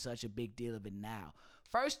making such a big deal of it now?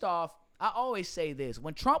 First off, I always say this.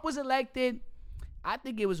 When Trump was elected, I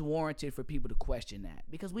think it was warranted for people to question that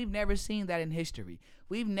because we've never seen that in history.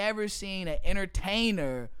 We've never seen an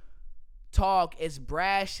entertainer talk as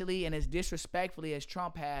brashly and as disrespectfully as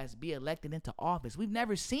Trump has be elected into office. We've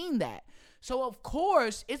never seen that. So, of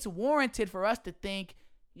course, it's warranted for us to think,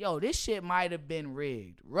 yo, this shit might have been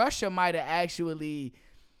rigged. Russia might have actually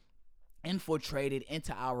infiltrated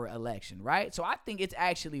into our election, right? So I think it's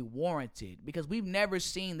actually warranted because we've never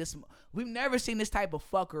seen this type of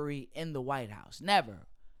fuckery in the White House. Never.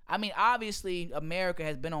 I mean, obviously, America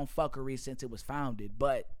has been on fuckery since it was founded,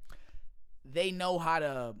 but they know how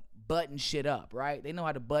to button shit up, right? They know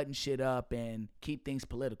how to button shit up and keep things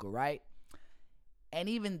political, right? And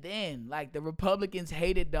even then, like, the Republicans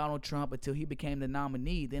hated Donald Trump until he became the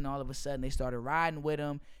nominee. Then all of a sudden they started riding with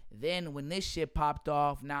him. Then when this shit popped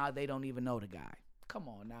off, now they don't even know the guy. Come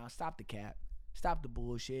on now, stop the cap. Stop the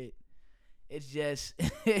bullshit. It's just,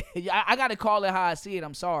 I got to call it how I see it.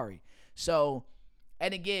 I'm sorry. So,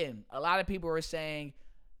 and again, a lot of people are saying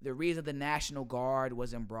the reason the National Guard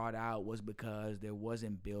wasn't brought out was because there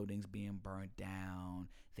wasn't buildings being burnt down.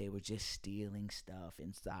 They were just stealing stuff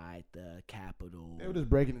inside the Capitol. They were just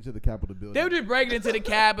breaking into the Capitol building. They were just breaking into the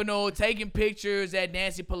Capitol, taking pictures at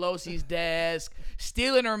Nancy Pelosi's desk,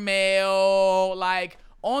 stealing her mail, like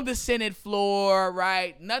on the Senate floor,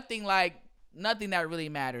 right? Nothing that really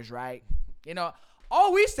matters, right? You know,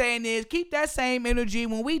 all we're saying is keep that same energy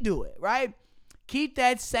when we do it, right? Keep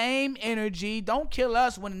that same energy. Don't kill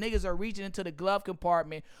us when the niggas are reaching into the glove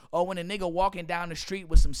compartment or when a nigga walking down the street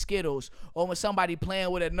with some Skittles or when somebody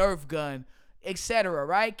playing with a Nerf gun, etc.,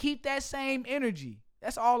 right? Keep that same energy.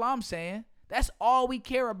 That's all I'm saying. That's all we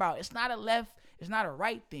care about. It's not a left, it's not a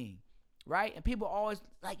right thing, right? And people always,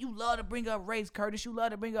 like, you love to bring up race, Curtis. You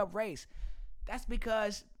love to bring up race. That's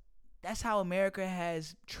because that's how America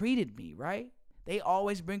has treated me, right? They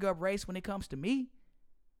always bring up race when it comes to me.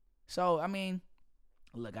 So, I mean,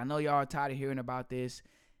 look, I know y'all are tired of hearing about this.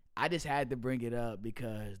 I just had to bring it up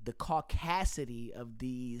because the caucasity of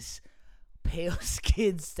these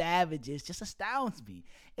pale-skinned savages just astounds me.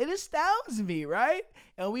 It astounds me, right?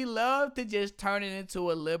 And we love to just turn it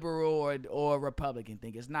into a liberal or a Republican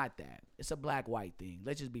thing. It's not that. It's a black-white thing.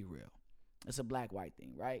 Let's just be real. It's a black-white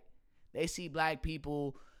thing, right? They see black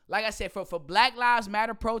people. Like I said, for Black Lives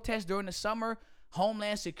Matter protests during the summer,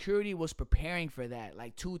 Homeland Security was preparing for that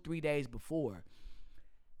like 2-3 days before.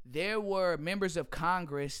 There were members of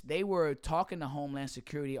Congress, they were talking to Homeland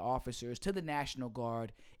Security officers, to the National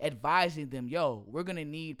Guard, advising them, yo, we're going to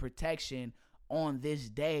need protection on this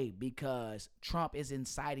day because Trump is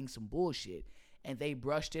inciting some bullshit. And they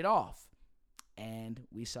brushed it off. And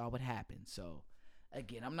we saw what happened. So,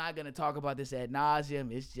 again, I'm not going to talk about this ad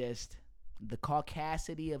nauseum. It's just the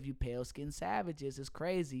caucasity of you pale-skinned savages is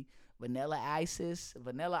crazy. Vanilla ISIS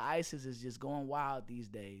is just going wild these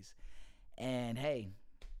days. And, hey,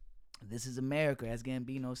 this is America, as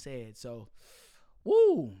Gambino said. So,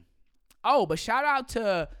 woo. Oh, but shout out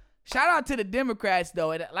to the Democrats though.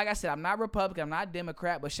 And like I said, I'm not Republican, I'm not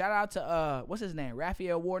Democrat, but shout out to what's his name?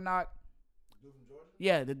 Raphael Warnock.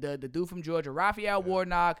 Yeah, the dude from Georgia, Raphael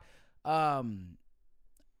Warnock,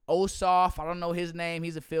 Ossoff, I don't know his name.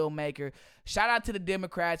 He's a filmmaker. Shout out to the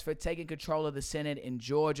Democrats for taking control of the Senate in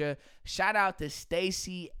Georgia. Shout out to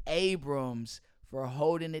Stacey Abrams for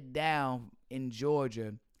holding it down in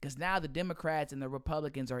Georgia. Because now the Democrats and the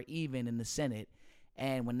Republicans are even in the Senate.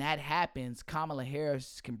 And when that happens, Kamala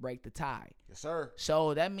Harris can break the tie. Yes, sir.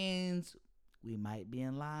 So that means we might be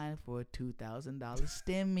in line for a $2,000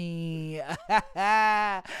 stimmy.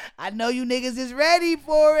 I know you niggas is ready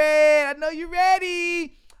for it. I know you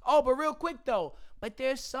ready. Oh, but real quick though, but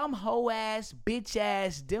there's some hoe-ass,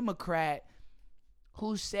 bitch-ass Democrat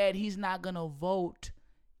who said he's not going to vote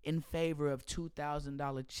in favor of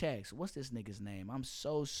 $2,000 checks. What's this nigga's name? I'm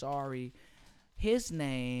so sorry. His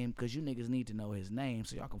name, because you niggas need to know his name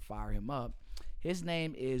so y'all can fire him up. His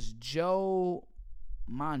name is Joe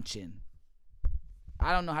Manchin.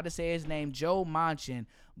 I don't know how to say his name, Joe Manchin,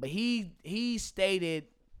 but he stated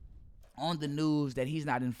on the news that he's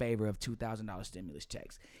not in favor of $2,000 stimulus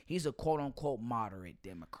checks. He's a quote-unquote moderate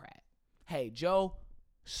Democrat. Hey, Joe,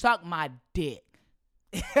 suck my dick.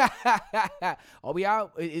 Are we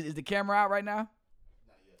out? Is the camera out right now? Not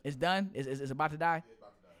yet. It's done? It's about to die?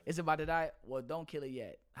 It's about to die? Well, don't kill it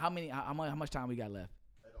yet. How much time we got left?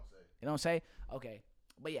 It don't say? Okay.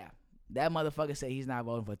 But yeah, that motherfucker said he's not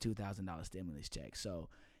voting for a $2,000 stimulus check. So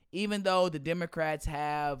even though the Democrats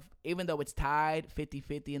even though it's tied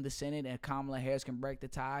 50-50 in the Senate and Kamala Harris can break the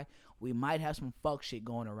tie, we might have some fuck shit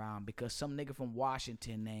going around because some nigga from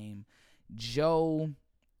Washington named Joe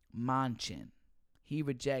Manchin, he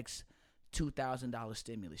rejects $2,000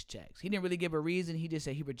 stimulus checks. He didn't really give a reason. He just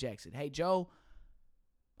said he rejects it. Hey, Joe,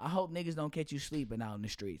 I hope niggas don't catch you sleeping out in the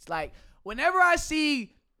streets. Like, whenever I see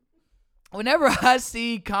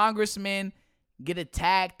congressmen get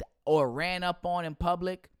attacked or ran up on in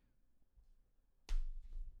public,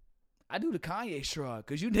 I do the Kanye shrug,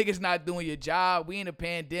 because you niggas not doing your job. We in a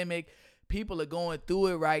pandemic. People are going through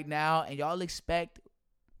it right now, and y'all expect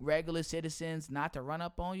regular citizens not to run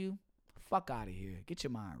up on you? Fuck out of here. Get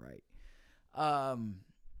your mind right.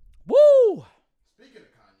 Woo! Speaking of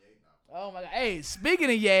Kanye, Oh, my God. Hey, speaking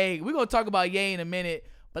of Ye, we're going to talk about Ye in a minute,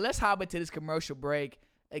 but let's hop into this commercial break.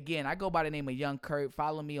 Again, I go by the name of Young Kurt.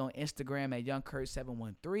 Follow me on Instagram at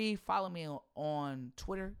YoungKurt713. Follow me on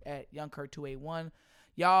Twitter at YoungKurt281.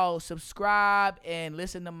 Y'all subscribe and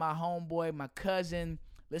listen to my homeboy, my cousin.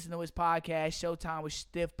 Listen to his podcast, Showtime with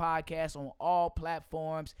Stiff Podcast, on all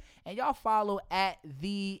platforms. And y'all follow at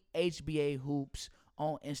the HBA Hoops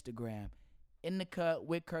on Instagram. In the Cut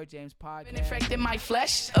with Kurt James Podcast. Been infecting my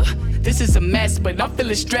flesh. This is a mess, but I'm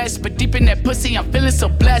feeling stressed. But deep in that pussy, I'm feeling so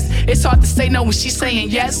blessed. It's hard to say no when she's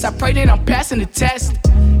saying yes. I pray that I'm passing the test.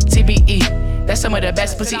 TBE, that's some of the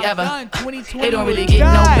best pussy ever. It don't really get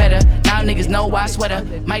no better. Now niggas know why I sweater.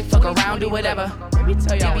 Might fuck around, do whatever. Let me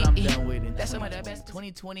tell y'all what I'm done with. That's some of the best.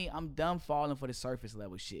 2020, I'm done falling for the surface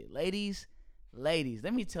level shit. Ladies,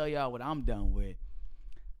 let me tell y'all what I'm done with.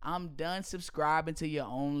 I'm done subscribing to your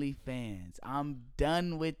OnlyFans. I'm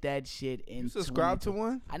done with that shit. You subscribe to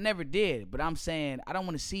one? I never did, but I'm saying I don't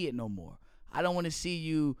want to see it no more. I don't want to see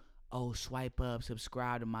you, swipe up,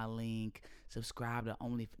 subscribe to my link, subscribe to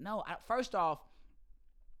OnlyFans. No, first off,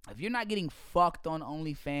 if you're not getting fucked on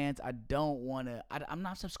OnlyFans, I don't want to. I'm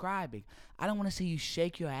not subscribing. I don't want to see you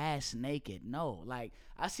shake your ass naked. No, like,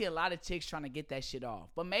 I see a lot of chicks trying to get that shit off.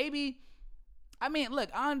 But maybe, I mean, look,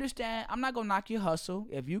 I understand. I'm not gonna knock your hustle.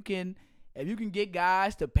 If you can get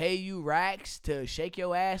guys to pay you racks to shake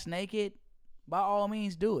your ass naked, by all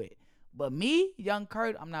means do it. But me, Young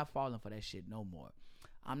Kurt, I'm not falling for that shit no more.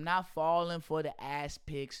 I'm not falling for the ass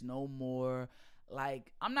pics no more.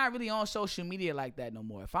 Like, I'm not really on social media like that no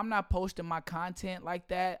more. If I'm not posting my content like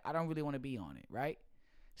that, I don't really want to be on it, right?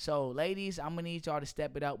 So, ladies, I'm gonna need y'all to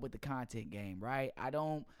step it up with the content game, right?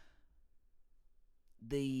 All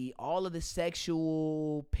of the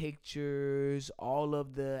sexual pictures, all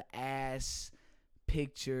of the ass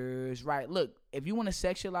pictures, right? Look, if you want to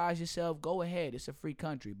sexualize yourself, go ahead. It's a free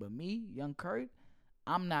country. But me, Young Kurt,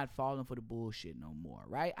 I'm not falling for the bullshit no more,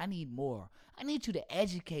 right? I need more. I need you to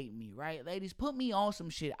educate me, right? Ladies, put me on some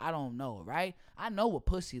shit I don't know, right? I know what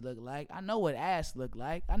pussy look like. I know what ass look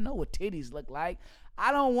like. I know what titties look like.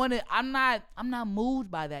 I don't want to, I'm not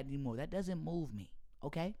moved by that anymore. That doesn't move me,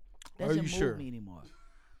 okay? Doesn't move me anymore.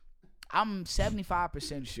 I'm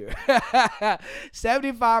 75% sure.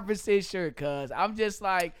 75% sure, cuz I'm just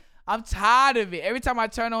like, I'm tired of it. Every time I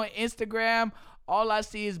turn on Instagram, all I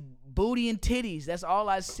see is booty and titties. That's all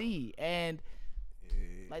I see. And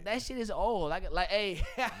like, that shit is old. Like hey,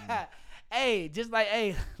 hey, just like,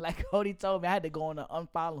 hey, like Cody told me, I had to go on an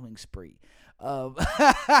unfollowing spree. of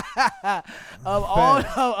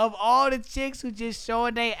all the chicks who just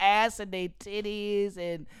showing their ass and their titties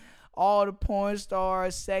and all the porn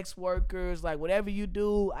stars, sex workers, like whatever you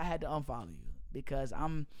do, I had to unfollow you because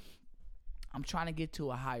I'm trying to get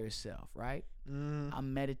to a higher self, right?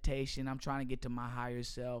 I'm meditation. I'm trying to get to my higher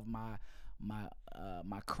self, my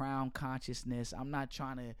crown consciousness. I'm not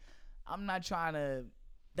trying to.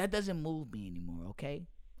 That doesn't move me anymore. Okay.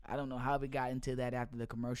 I don't know how we got into that after the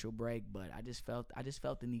commercial break, but I just felt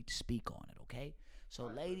the need to speak on it. Okay. So,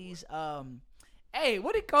 ladies, hey,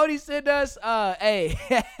 what did Cody send us? Hey,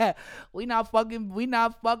 we not fucking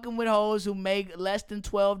with hoes who make less than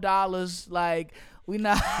 $12. Like, we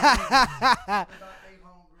not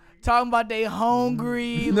talking about they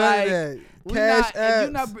hungry. None like, of that. we Cash not, if you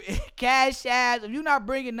apps. not cash apps. If you're not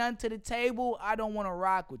bringing nothing to the table, I don't want to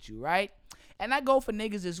rock with you, right? And I go for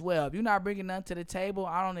niggas as well. If you're not bringing nothing to the table,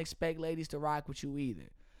 I don't expect ladies to rock with you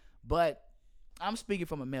either. But I'm speaking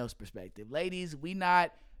from a male's perspective. Ladies, you're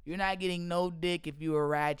not getting no dick if you a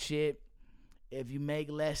ratchet. If you make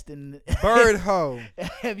less than Bird hoe.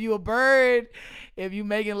 if you a bird, if you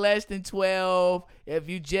making less than 12, if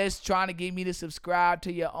you just trying to get me to subscribe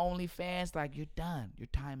to your OnlyFans, like you're done. Your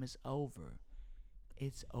time is over.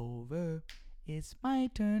 It's over. It's my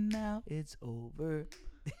turn now. It's over.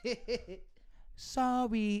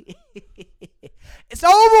 Sorry. It's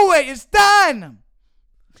over with. It's done.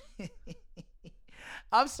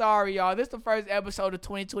 I'm sorry, y'all. This is the first episode of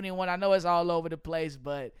 2021. I know it's all over the place,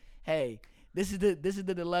 but hey, this is the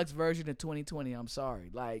deluxe version of 2020. I'm sorry.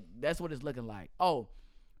 Like, that's what it's looking like. Oh,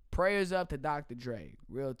 prayers up to Dr. Dre.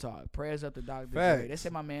 Real talk. Prayers up to Dr. Dre. They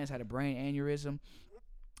said my man's had a brain aneurysm.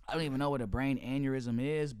 I don't even know what a brain aneurysm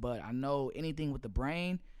is, but I know anything with the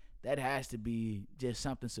brain, that has to be just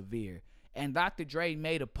something severe. And Dr. Dre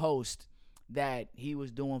made a post that he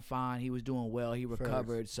was doing fine. He was doing well. He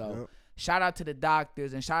recovered. So shout out to the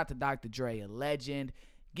doctors and shout out to Dr. Dre, a legend.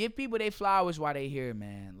 Give people their flowers while they here,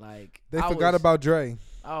 man. Like, They forgot about Dre.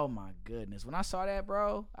 Oh my goodness. When I saw that,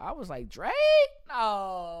 bro, I was like, Dre?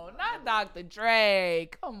 No, not Dr. Dre.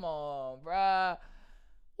 Come on, bruh.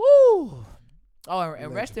 Woo. Oh,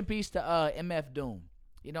 and rest in peace to MF Doom.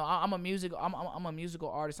 You know, I'm a musical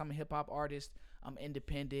artist. I'm a hip hop artist. I'm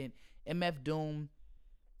independent. MF Doom,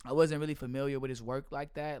 I wasn't really familiar with his work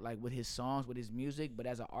like that, like with his songs, with his music, but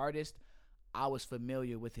as an artist, I was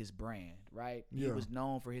familiar with his brand, right? Yeah. He was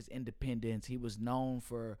known for his independence. He was known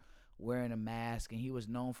for wearing a mask, and he was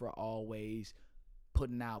known for always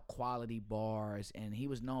putting out quality bars, and he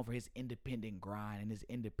was known for his independent grind and his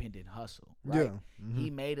independent hustle, right? Yeah. Mm-hmm. He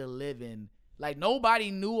made a living. Like, nobody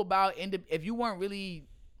knew about if you weren't really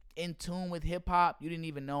in tune with hip-hop, you didn't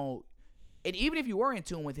even know. And even if you were in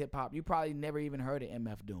tune with hip-hop, you probably never even heard of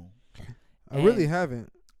MF Doom. I really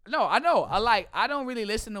haven't. No, I know. I don't really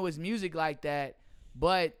listen to his music like that,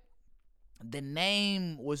 but the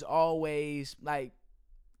name was always like,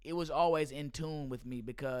 it was always in tune with me,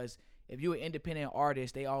 because if you're an independent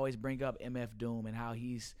artist, they always bring up MF Doom and how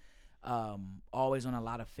he's always on a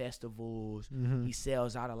lot of festivals. Mm-hmm. He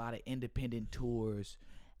sells out a lot of independent tours,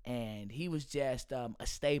 and he was just a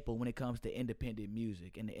staple when it comes to independent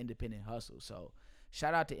music and the independent hustle. So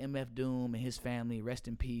shout out to MF Doom and his family. Rest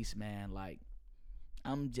in peace, man. Like,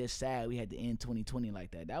 I'm just sad we had to end 2020 like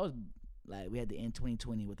that. That was like, we had to end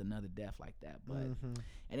 2020 with another death like that. But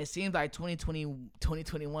and it seems like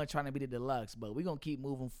 2021 trying to be the deluxe, but we're going to keep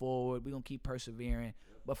moving forward. We're going to keep persevering.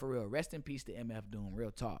 But for real, rest in peace to MF Doom. Real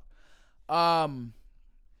talk.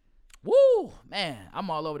 Woo, man, I'm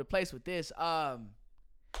all over the place with this.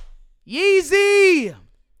 Yeezy,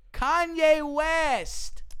 Kanye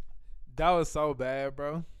West. That was so bad,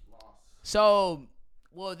 bro. So,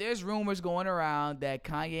 well, there's rumors going around that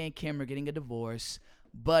Kanye and Kim are getting a divorce.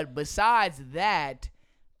 But besides that,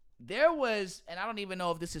 there was, and I don't even know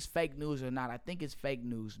if this is fake news or not. I think it's fake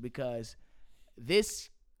news, because this,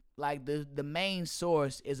 like, the main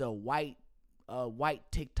source is a white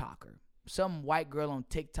TikToker. Some white girl on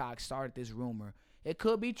TikTok started this rumor. It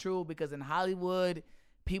could be true, because in Hollywood,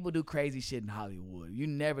 people do crazy shit in Hollywood. You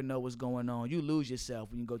never know what's going on. You lose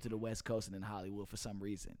yourself when you go to the West Coast and in Hollywood for some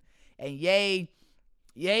reason. And Ye,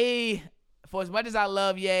 for as much as I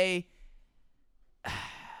love Ye,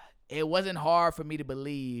 it wasn't hard for me to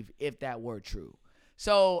believe if that were true.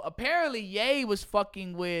 So apparently Ye was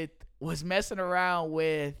messing around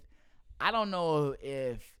with, I don't know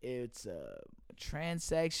if it's a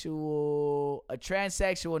transsexual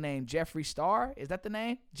named Jeffree Star. Is that the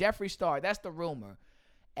name? Jeffree Star. That's the rumor.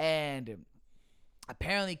 And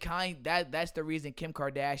apparently that's the reason Kim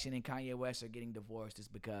Kardashian and Kanye West are getting divorced, is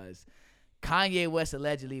because Kanye West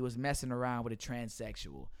allegedly was messing around with a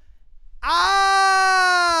transsexual.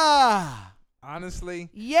 Honestly,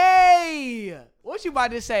 Yay! What you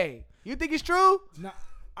about to say? You think it's true? no,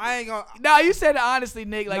 I ain't gonna. No, you said it honestly,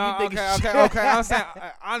 Nick. Like you think it's true. okay. I'm saying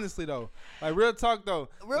honestly though, like real talk though.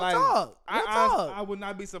 Real like, talk. I would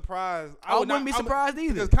not be surprised. I wouldn't be surprised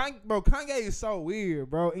either. Because Kanye is so weird,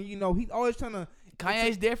 bro, and you know he's always trying to.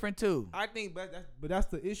 Kanye's different too. I think, but that's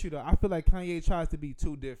the issue though. I feel like Kanye tries to be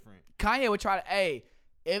too different. Kanye would try to,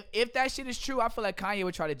 if that shit is true, I feel like Kanye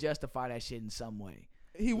would try to justify that shit in some way.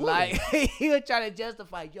 He would. Like he would try to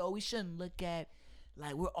justify, yo, we shouldn't look at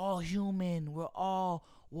like we're all human, we're all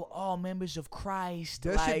members of Christ.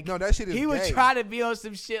 That like, shit, no, that shit is he gay. would try to be on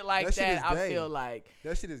some shit like That shit that. is I gay. feel like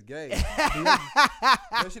That shit is gay.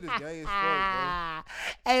 That shit is gay as fuck,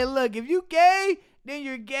 hey, look, if you gay, then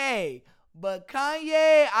you're gay. But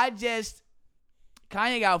Kanye,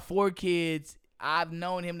 Kanye got 4 kids. I've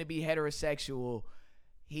known him to be heterosexual.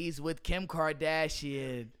 He's with Kim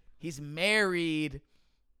Kardashian. He's married.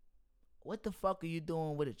 What the fuck are you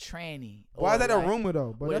doing with a tranny? Why is that a like, rumor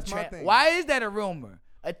though? But with a that's my thing. Why is that a rumor?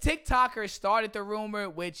 A TikToker started the rumor,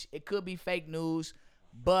 which it could be fake news,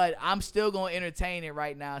 but I'm still gonna entertain it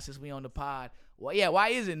right now since we on the pod. Well, yeah, why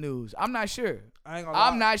is it news? I'm not sure. I ain't gonna lie.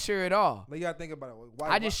 I'm not sure at all. Like, you gotta think about it. Why,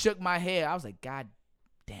 I just shook my head. I was like, God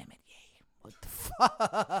damn it, Ye. What the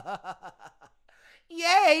fuck?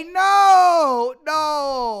 Ye, no.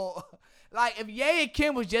 Like, if Ye and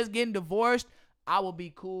Kim was just getting divorced, I would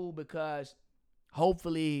be cool because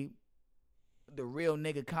hopefully the real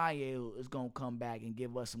nigga Kanye is gonna come back and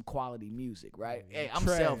give us some quality music, right? Hey, I'm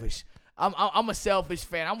trash. selfish. I'm a selfish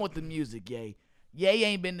fan. I want the music, Ye. Ye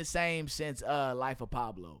ain't been the same since Life of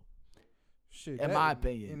Pablo. Shit, in my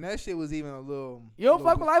opinion. And that shit was even a little. You don't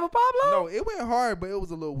fuck with Life of Pablo? No, it went hard, but it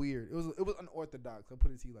was a little weird. It was unorthodox. I'll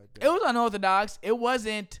put it to you like that. It was unorthodox. It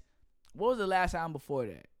wasn't. What was the last album before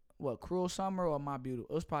that? What, Cruel Summer or My Beautiful?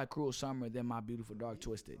 It was probably Cruel Summer, then My Beautiful Dark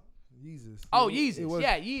Twisted. Jesus. Oh, It Yeezus. was-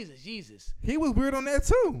 Yeah, Yeezus. He was weird on that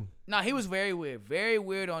too. No, he was very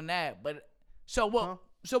weird on that. But so what? Huh?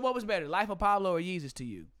 So what was better, Life of Pablo or Yeezus to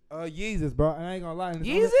you? Jesus, bro. I ain't gonna lie. And it's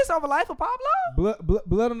Yeezus over Life of Pablo?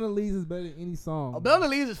 Blood on the Leaves is better than any song. Oh, Bill the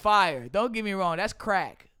Leaves is fire. Don't get me wrong, that's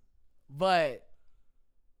crack. But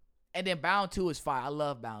and then Bound 2 is fire. I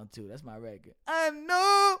love Bound 2. That's my record. I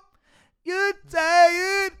know you're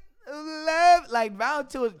tired of love. Like Bound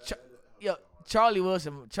 2 is Charlie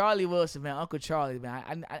Wilson, man, Uncle Charlie,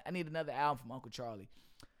 man. I need another album from Uncle Charlie.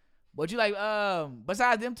 What you like?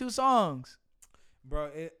 Besides them 2 songs,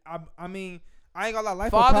 Bro, I mean, I ain't gonna lie.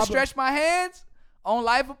 Life of Father Pablo, Stretch My Hands on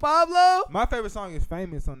Life of Pablo. my favorite song is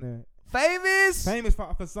Famous on there. Famous. Famous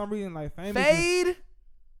for some reason, like Famous.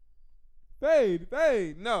 Fade.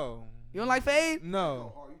 Fade. No. You don't like Fade?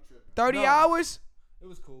 No. 30 No. hours. It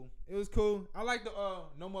was cool. I like the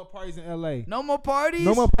No More Parties in L.A. No more parties.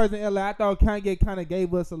 No More Parties in L.A. I thought Kanye kind of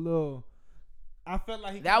gave us a little. I felt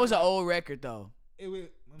like he That was an old record though, It was,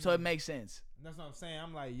 so it makes sense. That's what I'm saying.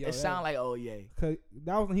 I'm like, yo. It sound like oh yeah. Cause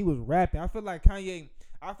that was when he was rapping. I feel like Kanye.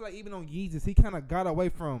 I feel like even on Yeezus, he kind of got away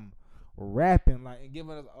from rapping, like, and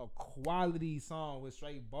giving us a quality song with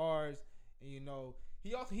straight bars. And you know,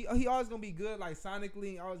 he always gonna be good, like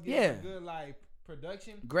sonically. Always getting good like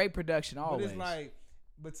production. Great production always. But it's like,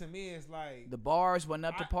 but to me, it's like the bars wasn't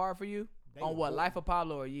up to par for you they on were what both- Life of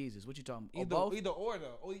Pablo or Yeezus? What you talking about? either or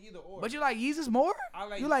though. Or either or. But you like Yeezus more? I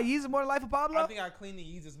like- You like Yeezus more than Life of Pablo? I think I clean the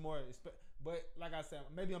Yeezus more. But like I said,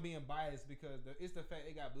 maybe I'm being biased because it's the fact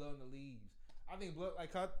they got Blood on the Leaves. I think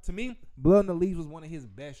to me, Blood on the Leaves was one of his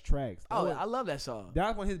best tracks. I love that song. That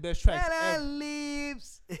was one of his best tracks ever.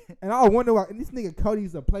 Leaves. And I wonder why. And this nigga Cody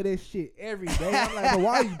used to play that shit every day. I'm like, but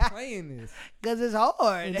why are you playing this? Cause it's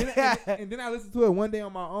hard. And then I listened to it one day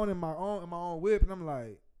on my own in my own whip, and I'm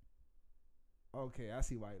like, okay, I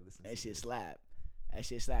see why you listen. That shit slap.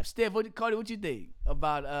 Steph, Cody, what you think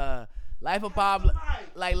about Life of Pablo?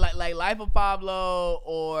 Like Life of Pablo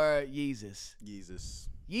or Yeezus?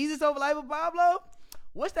 Yeezus over Life of Pablo?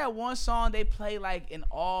 What's that one song they play like in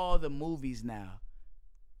all the movies now?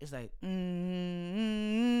 It's like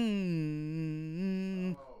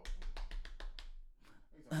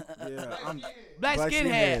Yeah, Black Black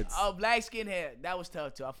Skinhead. Skinheads. Oh, Black Skinhead. That was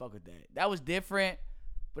tough too. I fuck with that. That was different,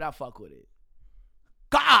 but I fuck with it.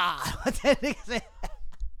 God, what that nigga said?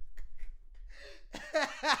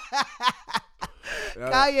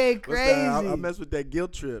 Kanye crazy. I mess with that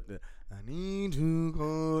guilt trip. I need to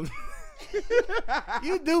go.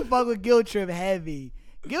 You do fuck with Guilt Trip heavy.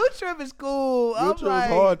 Guilt Trip is cool. Guilt trip like,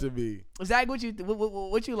 is hard to me. Zach, what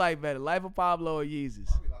you like better, Life of Pablo or Yeezus?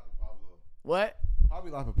 Probably Life of Pablo. What?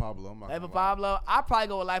 Probably Life of Pablo. I'm not Life gonna of lie. Pablo? I'd probably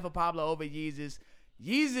go with Life of Pablo over Yeezus.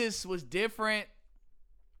 Yeezus was different,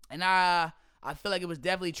 and I I feel like it was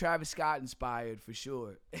definitely Travis Scott inspired for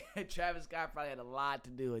sure. Travis Scott probably had a lot to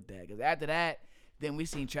do with that. Because after that, then we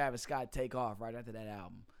seen Travis Scott take off right after that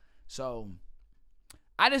album. So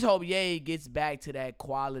I just hope Ye gets back to that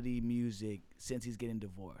quality music since he's getting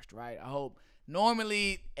divorced, right? I hope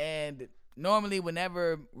normally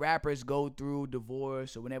whenever rappers go through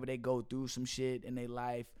divorce or whenever they go through some shit in their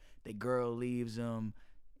life, the girl leaves them,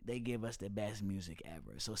 they give us the best music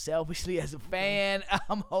ever. So selfishly as a fan,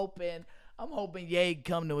 I'm hoping Ye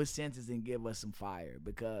come to his senses and give us some fire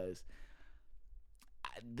because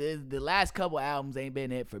the last couple albums ain't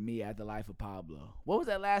been it for me after Life of Pablo. What was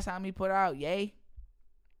that last time he put out? Ye?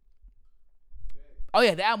 Oh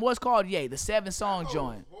yeah, the album was called Ye, the 7-song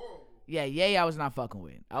joint. Yeah, Ye I was not fucking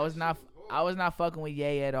with. I was not fucking with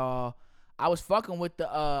Ye at all. I was fucking with the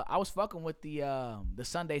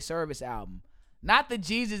Sunday Service album. Not the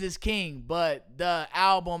Jesus is King, but the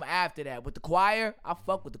album after that with the choir. I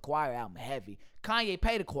fuck with the choir album heavy. Kanye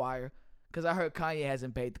pay the choir, cause I heard Kanye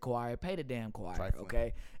hasn't paid the choir. Pay the damn choir, Trifling.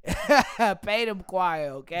 okay? Pay them choir,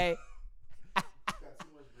 okay?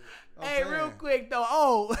 Hey, real quick though.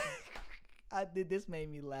 Oh, this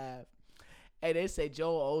made me laugh. Hey, they say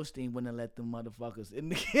Joel Osteen wouldn't let them motherfuckers in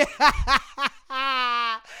the.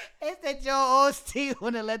 They said Joel Osteen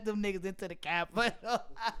wouldn't let them niggas into the Capitol.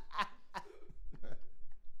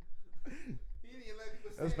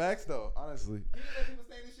 That's facts though, honestly.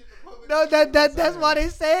 No, that's why they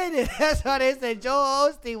said it. That's why they said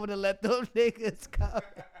Joel Osteen would have let them niggas come.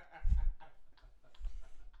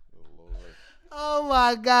 Oh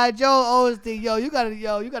my God, Joel Osteen,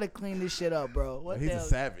 you gotta clean this shit up, bro. What He's the a hell?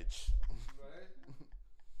 savage.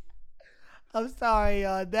 I'm sorry,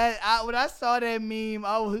 y'all. When I saw that meme,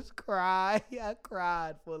 I was crying. I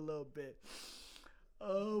cried for a little bit.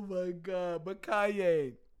 Oh my God, but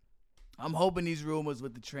Kanye, I'm hoping these rumors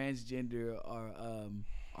with the transgender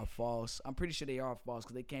are false. I'm pretty sure they are false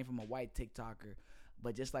because they came from a white TikToker.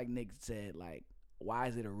 But just like Nick said, like, why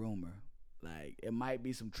is it a rumor? Like, it might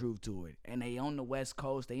be some truth to it. And they on the West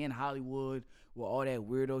Coast. They in Hollywood where all that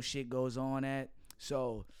weirdo shit goes on at.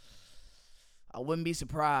 So I wouldn't be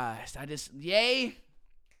surprised. I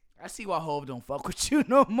see why Hov don't fuck with you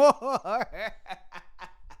no more.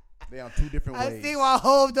 They on two different ways. I see why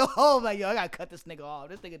Hov don't. Like, yo, I gotta cut this nigga off.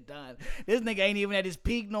 This nigga done. This nigga ain't even at his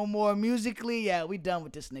peak no more musically. Yeah, we done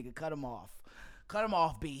with this nigga. Cut him off. Cut him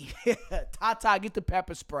off, B. Tata, get the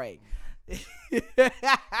pepper spray.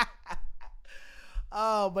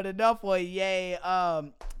 Oh, but enough for Ye.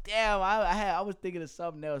 Damn, I was thinking of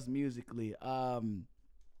something else musically.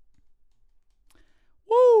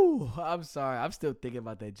 Woo! I'm sorry. I'm still thinking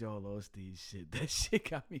about that Joel Osteen shit. That shit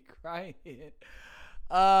got me crying.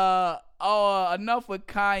 Enough with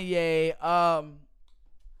Kanye.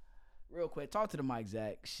 Real quick, talk to the mic,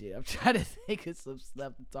 Zach. Shit, I'm trying to think of some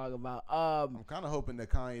stuff to talk about. I'm kind of hoping that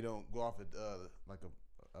Kanye don't go off like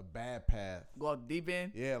a bad path. Go off deep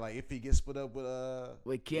end. Yeah, like if he gets split up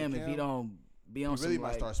With Kim, if he don't be on he really some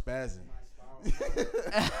might like, start spazzing.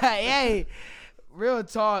 Hey, real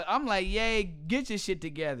talk. I'm like, yay, get your shit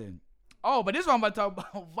together. Oh, but this one I'm about to talk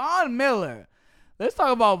about. Von Miller. Let's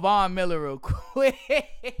talk about Von Miller real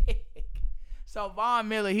quick. So Von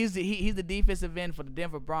Miller, he's the defensive end for the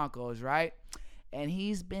Denver Broncos, right? And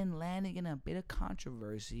he's been landing in a bit of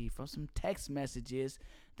controversy from some text messages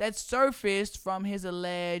that surfaced from his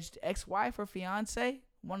alleged ex-wife or fiance,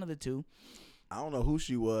 one of the two. I don't know who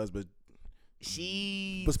she was, but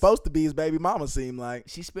She was supposed to be his baby mama, seemed like.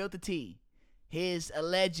 She spilled the tea. His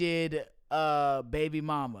alleged baby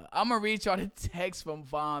mama. I'm going to read y'all the text from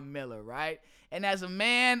Von Miller, right? And as a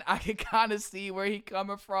man, I can kind of see where he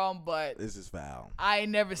coming from, but This is foul. I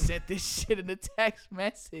ain't never sent this shit in a text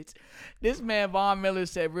message. This man, Von Miller,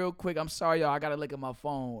 said real quick, I'm sorry, y'all. I got to look at my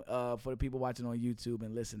phone for the people watching on YouTube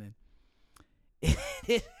and listening.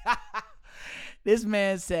 This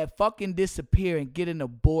man said, fucking disappear and get an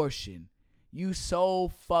abortion. You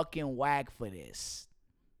so fucking whack for this.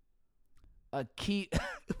 What'd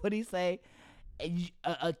he say?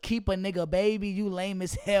 Keep a nigga baby, you lame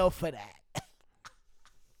as hell for that.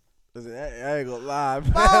 Listen, I ain't gonna lie.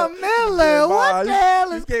 Von Miller, what the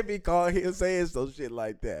hell is... You can't be caught here saying some shit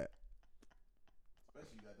like that.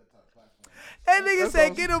 That nigga That's said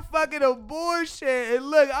all- get a fucking abortion. And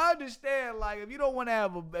look, I understand. Like, if you don't want to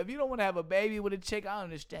have a baby with a chick, I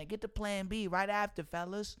understand. Get the plan B right after,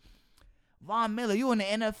 fellas. Von Miller, you in the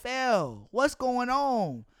NFL. What's going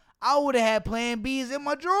on? I would have had plan Bs in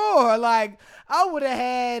my drawer. Like, I would have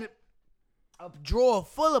had a drawer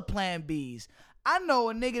full of plan Bs. I know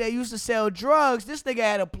a nigga that used to sell drugs. This nigga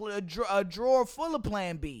had a drawer full of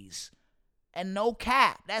plan Bs. And no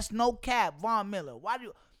cap. That's no cap. Von Miller. Why?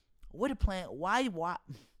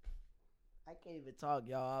 I can't even talk,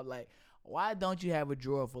 y'all. I'm like, why don't you have a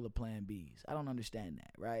drawer full of Plan Bs? I don't understand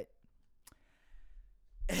that, right?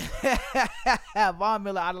 Von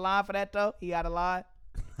Miller out of line for that though. He out of line.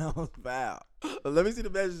 That was foul. Let me see the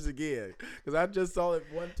message again, because I just saw it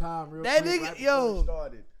one time real That quick nigga- right yo. before it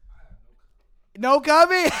started. No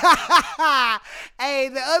comment. Hey,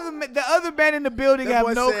 the other man in the building That have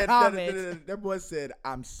boy no said- comments. That boy said,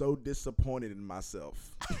 "I'm so disappointed in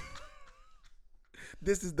myself.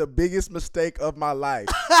 This is the biggest mistake of my life."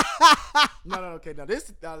 No, okay. Now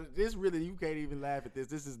this really, you can't even laugh at this.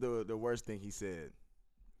 This is the worst thing he said.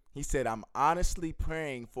 He said, "I'm honestly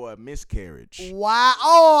praying for a miscarriage." Wow.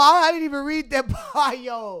 Oh, I didn't even read that part,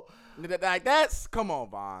 yo. Like that's come on,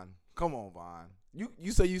 Von.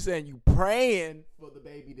 You saying you praying for the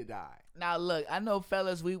baby to die? Now look, I know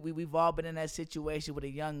fellas, we've all been in that situation with a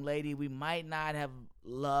young lady we might not have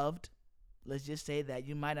loved. Let's just say that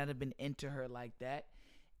you might not have been into her like that,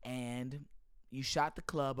 and you shot the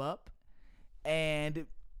club up, and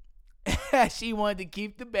she wanted to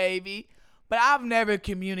keep the baby. But I've never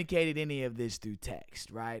communicated any of this through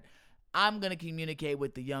text, right? I'm gonna communicate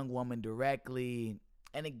with the young woman directly.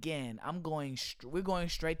 And again, we're going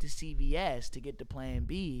straight to CVS to get the Plan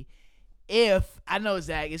B. If I know,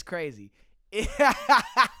 Zach, it's crazy. If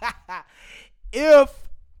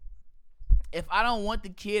I don't want the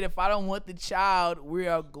kid, if I don't want the child, we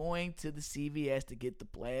are going to the CVS to get the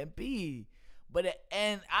Plan B.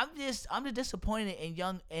 And I'm just disappointed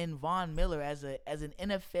in Von Miller as an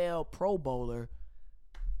NFL Pro Bowler.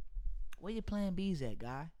 Where your Plan B's at,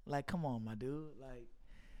 guy? Like, come on, my dude. Like,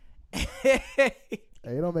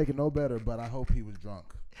 Hey, it don't make it no better, but I hope he was drunk.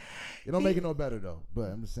 It don't make it no better though. But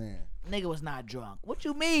I'm just saying. Nigga was not drunk. What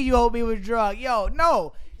you mean you hope he was drunk? Yo,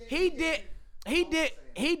 no. He did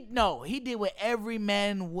what every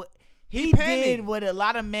man would. He did what a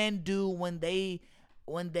lot of men do when they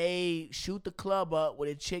shoot the club up with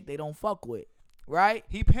a chick they don't fuck with. Right?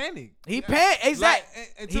 He panicked.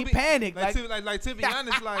 Exactly. He panicked. To be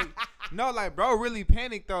honest, like, no, like, bro, really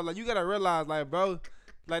panicked though. Like, you gotta realize, like, bro,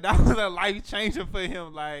 like, that was a life changer for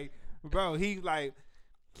him. Like, bro, he probably,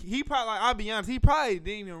 like, I'll be honest, he probably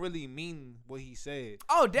didn't even really mean what he said.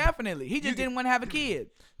 Oh, definitely. He just didn't want to have a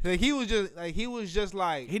kid. Like, he was just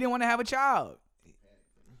like, He didn't want to have a child.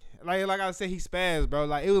 like I said, he spazzed, bro.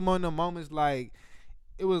 Like, it was one of the moments, like,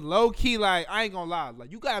 it was low key. Like, I ain't gonna lie,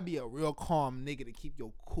 like, you gotta be a real calm nigga to keep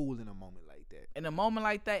your cool in a moment like that. In a moment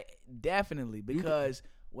like that, definitely. Because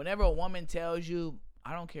whenever a woman tells you,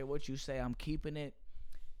 I don't care what you say, I'm keeping it,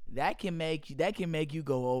 that can make you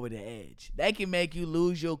go over the edge. That can make you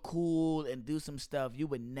lose your cool and do some stuff you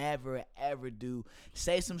would never ever do.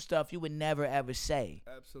 Say some stuff you would never ever say.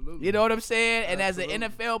 Absolutely. You know what I'm saying? And Absolutely. as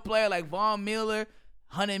an NFL player like Von Miller,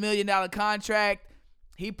 $100 million contract,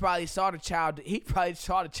 he probably saw the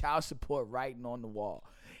child support writing on the wall.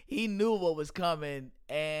 He knew what was coming,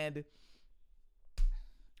 and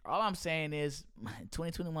all I'm saying is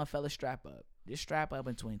 2021 fellas, strap up. Just strap up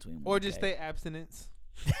in 2021. Or just okay? stay abstinence.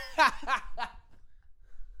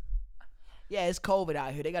 Yeah, it's COVID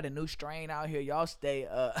out here. They got a new strain out here. Y'all stay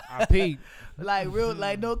I peeped. like real,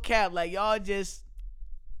 like no cap. Like y'all just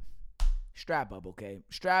strap up, okay?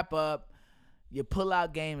 Strap up. Your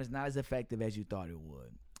pull-out game is not as effective as you thought it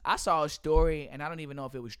would. I saw a story, and I don't even know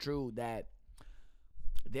if it was true, that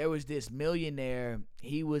there was this millionaire.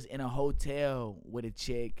 He was in a hotel with a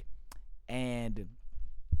chick, and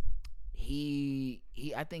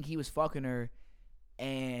I think he was fucking her,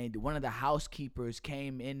 and one of the housekeepers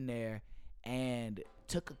came in there and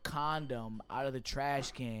took a condom out of the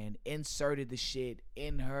trash can, inserted the shit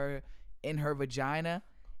in her vagina,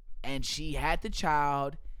 and she had the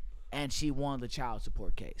child, and she won the child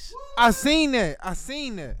support case. I seen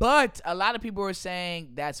that. But a lot of people are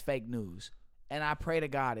saying that's fake news, and I pray to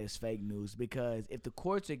God it's fake news, because if the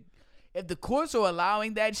courts are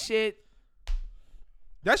allowing that shit,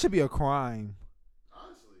 That should be a crime.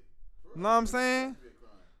 Honestly. You know what I'm saying?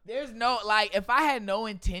 there's no, like, if I had no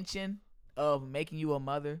intention of making you a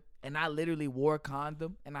mother, and I literally wore a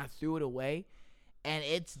condom and I threw it away, and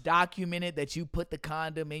it's documented that you put the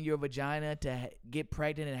condom in your vagina to get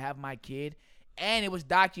pregnant and have my kid, and it was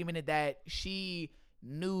documented that she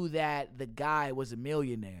knew that the guy was a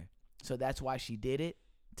millionaire, so that's why she did it,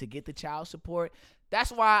 to get the child support.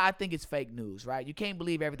 That's why I think it's fake news, right? You can't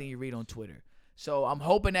believe everything you read on Twitter. So I'm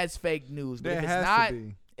hoping that's fake news. But There if it's has not, to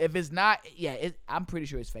be. I'm pretty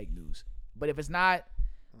sure it's fake news. But if it's not,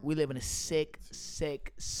 we live in a sick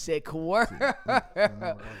world.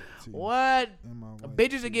 What?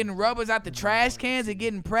 Bitches are getting rubbers out the trash cans and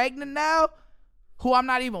getting pregnant now, who I'm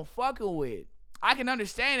not even fucking with. I can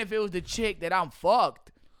understand if it was the chick that I'm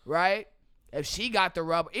fucked, right? If she got the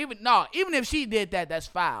rubber, even if she did that, that's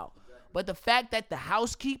foul. But the fact that the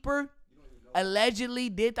housekeeper allegedly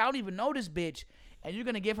did, I don't even know this bitch, and you're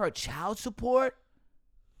gonna give her child support?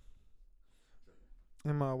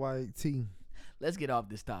 MIYT. Let's get off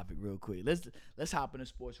this topic real quick. Let's hop into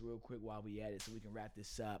sports real quick while we at it, so we can wrap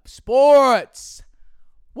this up. Sports,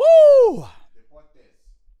 woo!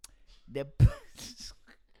 This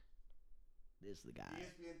is the guy.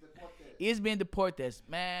 ESPN Deportes,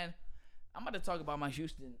 man. I'm about to talk about my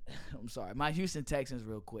Houston. I'm sorry, my Houston Texans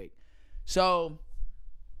real quick. So,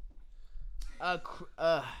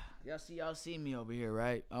 y'all see me over here,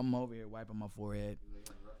 right? I'm over here wiping my forehead.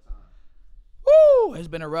 Woo! It's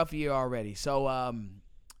been a rough year already. So,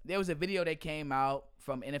 there was a video that came out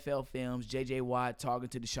from NFL Films. J.J. Watt talking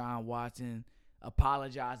to Deshaun Watson,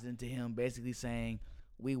 apologizing to him, basically saying,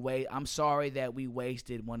 I'm sorry that we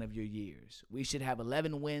wasted one of your years. We should have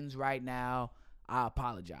 11 wins right now. I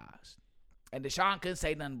apologize. And Deshaun couldn't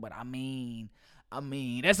say nothing but I mean,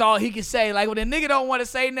 that's all he can say. Like when a nigga don't want to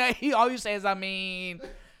say nothing, all you say is I mean.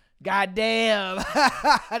 Goddamn.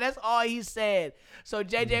 That's all he said. So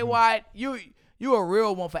JJ Watt, you a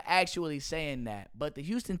real one for actually saying that. But the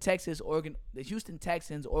Houston Texans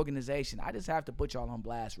organization, I just have to put y'all on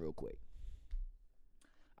blast real quick.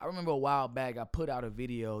 I remember a while back I put out a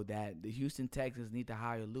video that the Houston Texans need to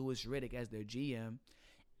hire Louis Riddick as their GM,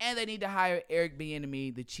 and they need to hire Eric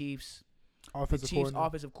Bieniemy, the Chiefs'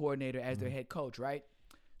 offensive coordinator, as their head coach, right?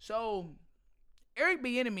 So Eric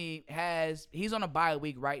Bieniemy he's on a bye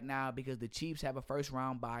week right now because the Chiefs have a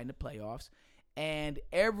first-round bye in the playoffs, and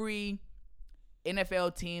every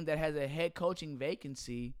NFL team that has a head coaching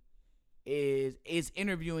vacancy is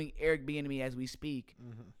interviewing Eric Bieniemy as we speak,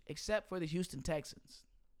 except for the Houston Texans.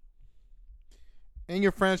 And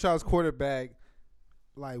your franchise quarterback,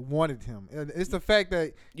 wanted him. It's the fact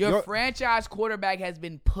that your franchise quarterback has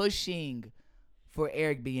been pushing for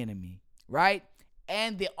Eric Bieniemy, right?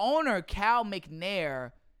 And the owner, Cal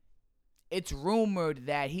McNair, it's rumored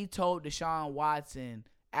that he told Deshaun Watson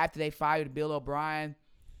after they fired Bill O'Brien,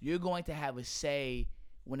 you're going to have a say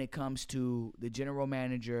when it comes to the general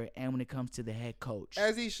manager and when it comes to the head coach.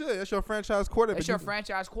 As he should. That's your franchise quarterback. That's your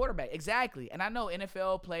franchise quarterback. Exactly. And I know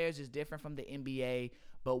NFL players is different from the NBA,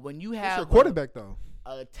 but when you have your quarterback, though,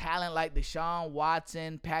 a talent like Deshaun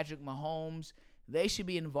Watson, Patrick Mahomes, they should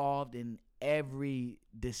be involved in every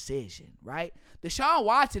decision, right? Deshaun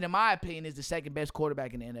Watson, in my opinion, is the second best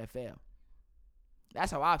quarterback in the NFL.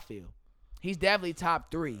 That's how I feel. He's definitely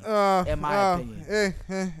top 3 in my opinion.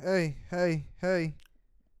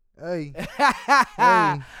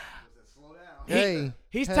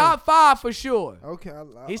 He's top 5 for sure. Okay,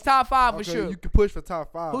 he's top 5 for sure. You can push for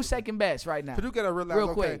top 5. Who's second best right now? But you gotta realize,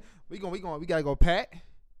 real quick, we gotta go Pat.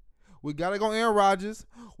 We gotta go Aaron Rodgers.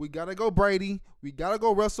 We gotta go Brady. We gotta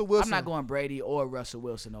go Russell Wilson. I'm not going Brady or Russell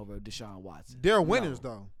Wilson over Deshaun Watson. They're winners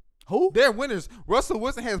though. Who? They're winners. Russell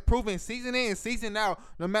Wilson has proven season in and season out,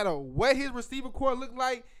 no matter what his receiver core look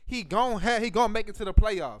like, he gonna make it to the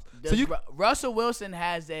playoffs. Russell Wilson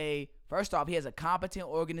first off, he has a competent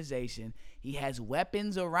organization. He has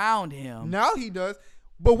weapons around him. Now he does.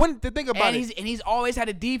 But to think about it, and he's always had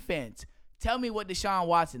a defense. Tell me what Deshaun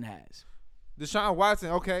Watson has. Deshaun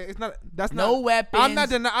Watson, okay, no weapons. I'm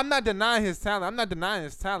not denying his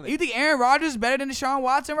talent. You think Aaron Rodgers is better than Deshaun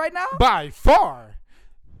Watson right now? By far.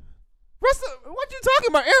 Russell, what you talking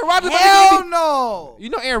about? Aaron Rodgers? Hell no. You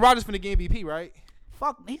know Aaron Rodgers finna get MVP, right?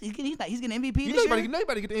 Fuck, he's getting MVP this year. You know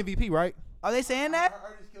anybody get the MVP, right? Are they saying that? I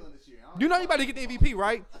heard he's killing this year. You know anybody get the MVP,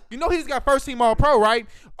 right? You know he's got first team All Pro, right?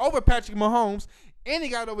 Over Patrick Mahomes, and he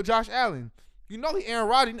got it over Josh Allen. You know Aaron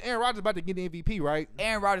Rodgers about to get the MVP, right?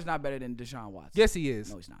 Aaron Rodgers not better than Deshaun Watson. Yes, he is.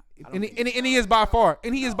 No, he's not. And he is by far.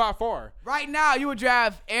 And he is by far. Right now, you would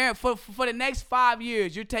draft Aaron for the next 5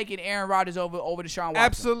 years. You're taking Aaron Rodgers over Deshaun Watson.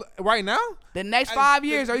 Absolutely. Right now? The next 5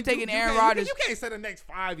 years, are you taking Aaron Rodgers? You can't say the next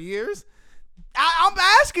 5 years. I'm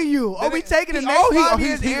asking you. Are we taking the next 5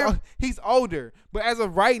 years? He's older, but as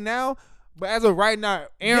of right now,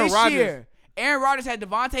 Aaron this Rodgers. Year, Aaron Rodgers had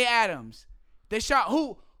Devontae Adams.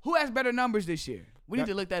 Deshaun, who has better numbers this year? We need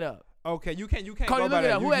to look that up. Okay, you can't Cody, go by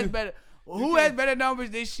that. Who has better numbers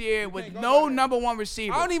this year with no number 1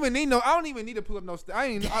 receiver? I don't even need to pull up no. Look,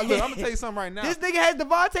 I'm gonna tell you something right now. This nigga has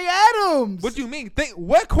Devontae Adams. What you mean?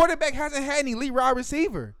 What quarterback hasn't had an elite wide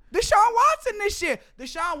receiver? Deshaun Watson this year.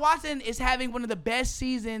 Deshaun Watson is having one of the best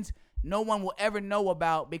seasons no one will ever know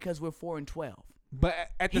about because we're 4-12. But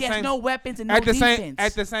at the he same, has no weapons and no defense.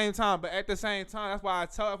 At the same time, that's why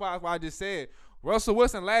I just said Russell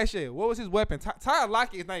Wilson last year, what was his weapon? Tyler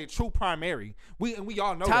Lockett is not a true primary. We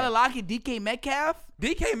all know Tyler that. Lockett, DK Metcalf.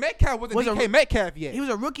 DK Metcalf wasn't DK Metcalf yet. He was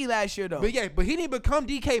a rookie last year though. But he didn't become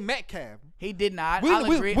DK Metcalf. He did not.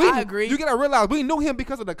 I agree. You gotta realize we knew him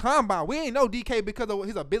because of the combine. We ain't know DK because of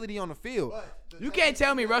his ability on the field. You can't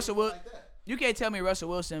tell me Russell Wilson. You can't tell me Russell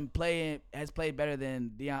Wilson has played better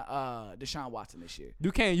than Deshaun Watson this year.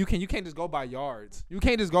 You can't just go by yards. You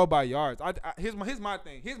can't just go by yards. Here's my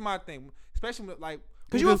thing. Especially with, like,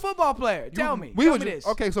 because you're a football player. Tell me this.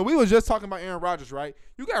 Okay, so we was just talking about Aaron Rodgers, right?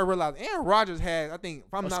 You gotta realize Aaron Rodgers has, I think,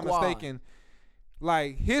 if I'm not mistaken,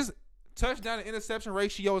 like his touchdown to interception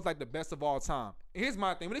ratio is like the best of all time. And here's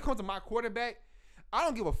my thing: when it comes to my quarterback, I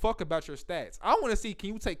don't give a fuck about your stats. I want to see,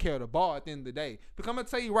 can you take care of the ball at the end of the day? Because I'm gonna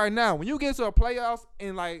tell you right now, when you get into a playoffs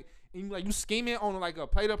and you scheming on like a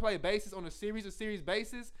play-to-play basis, on a series-to-series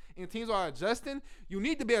basis, and teams are adjusting, you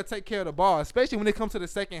need to be able to take care of the ball, especially when it comes to the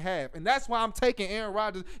second half. And that's why I'm taking Aaron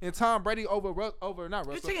Rodgers and Tom Brady over not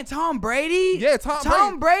Russell. You're taking Tom Brady? Yeah,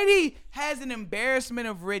 Tom Brady has an embarrassment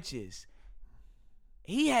of riches.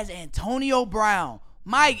 He has Antonio Brown,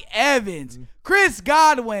 Mike Evans, Chris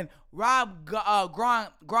Godwin, Rob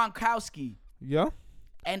Gronkowski. Yeah.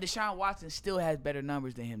 And Deshaun Watson still has better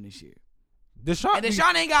numbers than him this year.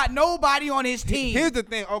 Deshaun ain't got nobody on his team. Here's the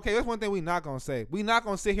thing. Okay, that's one thing we not gonna say. We not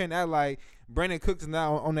gonna sit here and act like Brandon Cooks is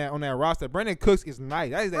not on that roster. Brandon Cooks is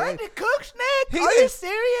nice. Brandon Cooks, Nick? Are you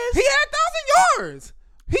serious? He had 1,000 yards.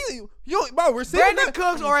 We're saying Brandon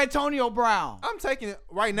Cooks or Antonio Brown. I'm taking it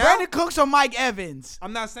right now. Brandon Cooks or Mike Evans.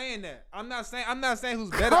 I'm not saying that. I'm not saying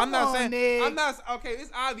who's better. Nick. Okay,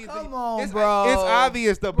 it's obvious. Come on, it's bro. It's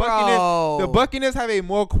obvious the Buccaneers have a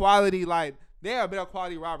more quality, like, they are a better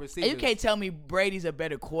quality wide receiver. And you can't tell me Brady's a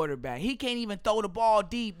better quarterback. He can't even throw the ball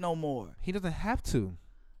deep no more. He doesn't have to.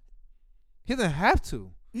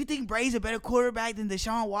 You think Brady's a better quarterback than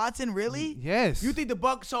Deshaun Watson? Really? Yes. You think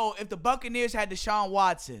so if the Buccaneers had Deshaun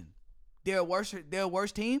Watson, they're a worse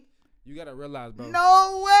team? You gotta realize, bro.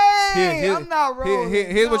 No way. I'm not rolling.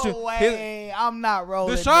 I'm not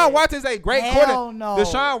rolling. Deshaun Watson's a great quarterback. Hell no.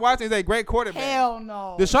 Deshaun Watson is a great quarterback. Hell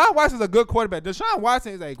no. Deshaun Watson's a good quarterback. Deshaun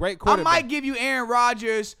Watson is a great quarterback. I might give you Aaron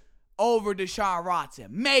Rodgers over Deshaun Watson.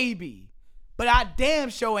 Maybe. But I damn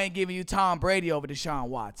sure ain't giving you Tom Brady over Deshaun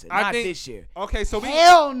Watson. Not this year. Okay, so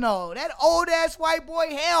hell no. That old ass white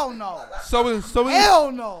boy, hell no.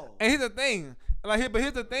 Hell no. And here's the thing.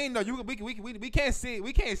 Here's the thing though. We can't sit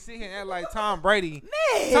here and act like Tom Brady.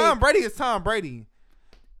 Nick. Tom Brady is Tom Brady.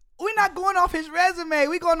 We're not going off his resume.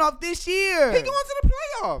 We're going off this year. He going to the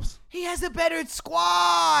playoffs. He has a better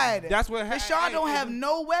squad. That's what Deshaun don't have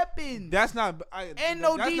no weapons. That's not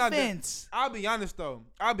no defense. I'll be honest though.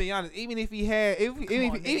 Even if he had,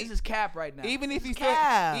 this is cap right now. Even if he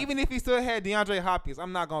still had DeAndre Hopkins,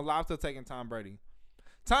 I'm not gonna lie. I'm still taking Tom Brady.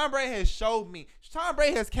 Tom Brady has showed me. Tom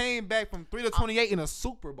Brady has came back from 3-28 in a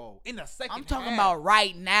Super Bowl in the second. I'm talking about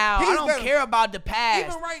right now. I don't care about the past.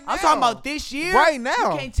 Even right now. I'm talking about this year. Right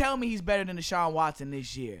now. You can't tell me he's better than Deshaun Watson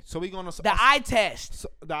this year. So we gonna the eye test.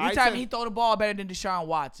 The eye test. He throw the ball better than Deshaun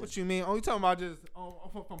Watson. What you mean? Oh, you talking about just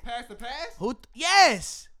from pass to pass?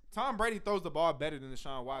 Yes. Tom Brady throws the ball better than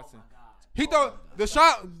Deshaun Watson. He throw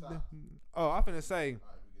Deshaun. Oh, I'm finna say.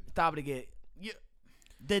 Stop it again.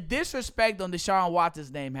 The disrespect on Deshaun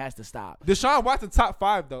Watson's name has to stop. Deshaun Watson top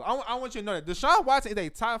 5 though. I want you to know that Deshaun Watson is a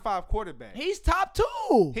top 5 quarterback. He's top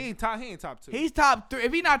 2. He ain't top 2. He's top 3.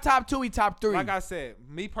 If he's not top 2, he's top 3. Like I said,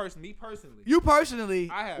 me personally. You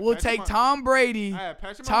personally will take Tom Brady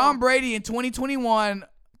in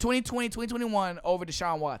 2021 over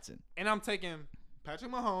Deshaun Watson. And I'm taking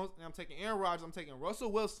Patrick Mahomes and I'm taking Aaron Rodgers. I'm taking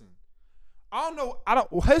Russell Wilson.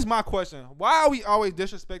 Here's my question. Why are we always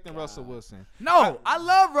disrespecting Russell Wilson? No, I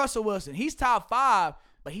love Russell Wilson. He's top 5,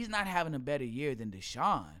 but he's not having a better year than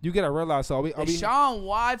Deshaun. You gotta realize, Deshaun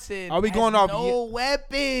Watson are we going off no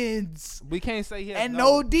weapons. We can't say he has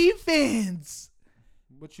no defense.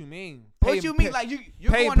 What you mean? What you mean? Like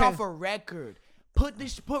you're going off a record. Put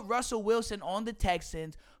Russell Wilson on the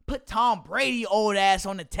Texans. Put Tom Brady old ass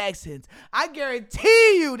on the Texans. I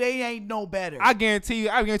guarantee you they ain't no better. I guarantee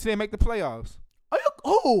they make the playoffs. Are you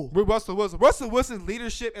who? With Russell Wilson. Russell Wilson's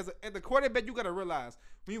leadership as the quarterback, you gotta realize.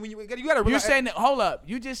 You gotta realize. You're saying that, hold up.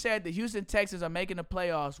 You just said the Houston Texans are making the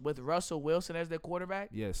playoffs with Russell Wilson as their quarterback?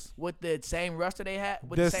 Yes. With the same roster they had?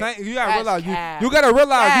 You gotta realize. You gotta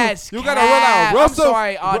realize. Russell. I'm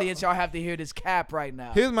sorry, audience. Y'all have to hear this cap right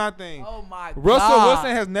now. Here's my thing. Oh my God. Russell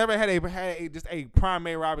Wilson has never had just a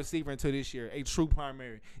primary wide receiver until this year. A true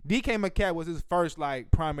primary. DK Metcalf was his first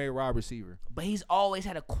primary wide receiver. But he's always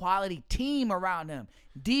had a quality team around him.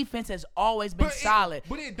 Defense has always been solid.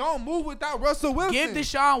 But it don't move without Russell Wilson. Give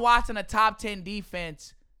Deshaun Watson a top 10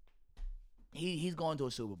 defense he's going to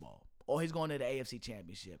a Super Bowl or he's going to the AFC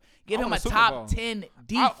Championship. Give I him want a a Super top Bowl. 10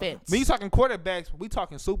 defense. When you talking quarterbacks, we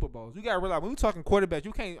talking Super Bowls. You gotta realize when we talking quarterbacks,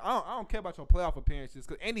 you can't. I don't care about your playoff appearances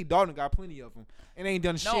because Andy Dalton got plenty of them and ain't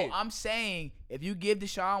done No, shit. I'm saying if you give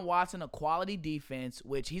Deshaun Watson a quality defense,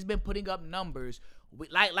 which he's been putting up numbers,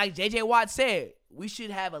 like J.J. Watt said, we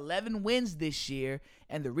should have 11 wins this year,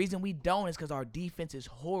 and the reason we don't is because our defense is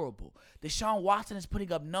horrible. Deshaun Watson is putting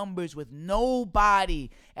up numbers with nobody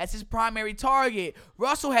as his primary target.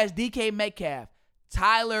 Russell has DK Metcalf,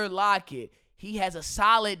 Tyler Lockett. He has a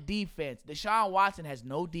solid defense. Deshaun Watson has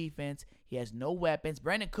no defense. He has no weapons.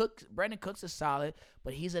 Brandon Cooks is solid,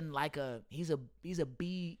 but he's a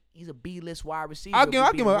B-list wide receiver. I'll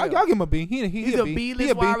give him a B. He's a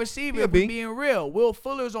B-list wide receiver. He a If we're B. being real, Will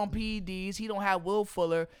Fuller's on PEDs. He don't have Will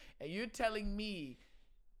Fuller, and you're telling me,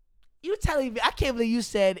 I can't believe you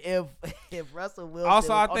said if Russell Wilson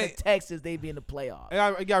Also, I was on think- the Texans, they'd be in the playoffs.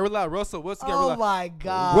 You gotta realize Russell Wilson. Oh my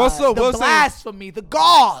God! Russell the Wilson- blasphemy, the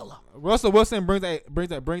gall. Russell Wilson brings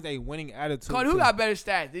a winning attitude. Cody, who too. got better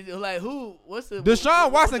stats? What's the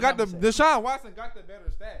Deshaun what's Watson got the numbers say? Deshaun Watson got the better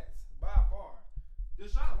stats by far.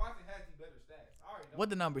 Deshaun Watson has the better stats. I already know. What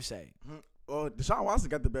the numbers say? Well, Deshaun Watson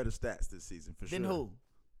got the better stats this season for Then sure. who?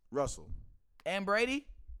 Russell And Brady?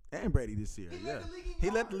 and Brady this year. He yeah, led the league in he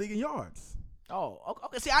led yards. the league in yards. Oh,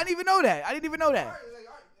 okay. See, I didn't even know that.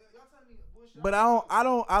 But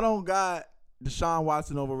I don't got Deshaun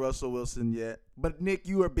Watson over Russell Wilson yet. But Nick,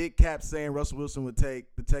 you were big cap saying Russell Wilson would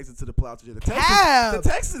take the Texans to the playoffs this year. Cap! The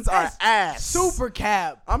Texans are That's ass. Super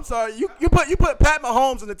cap. I'm sorry. You put Pat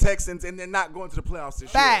Mahomes in the Texans and they're not going to the playoffs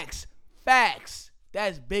this year. Facts.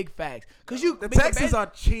 That's big facts. The Texans are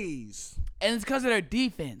cheese. and it's because of their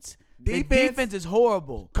defense. The Defense? defense is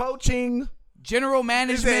horrible. Coaching. General Is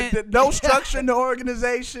management. that no structure in the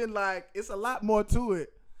organization? Like, it's a lot more to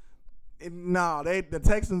it. The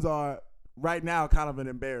Texans are right now kind of an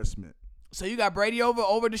embarrassment. So you got Brady over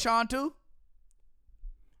Deshaun too?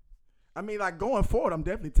 I mean, like, going forward, I'm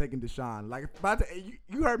definitely taking Deshaun. Like,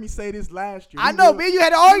 you heard me say this last year. I know, me and you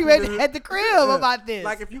had an argument at the crib Yeah. about this.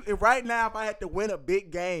 Like, if right now, if I had to win a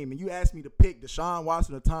big game and you asked me to pick Deshaun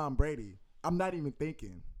Watson or Tom Brady, I'm not even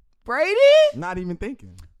thinking. Brady? Not even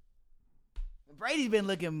thinking. Brady's been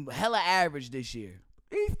looking hella average this year.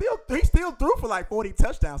 He still threw for like 40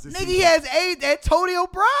 touchdowns this Nigga, season. he has Antonio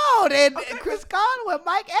Brown and Chris Conway,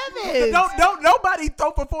 Mike Evans. Don't nobody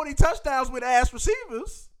throw for 40 touchdowns with ass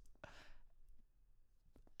receivers.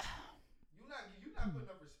 You're not putting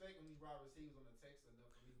up respect when these wide receivers on the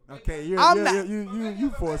Texans. Okay, I'm not- you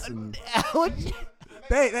forcing me. What you-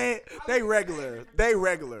 They regular. They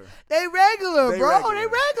regular. They regular, They bro. regular. They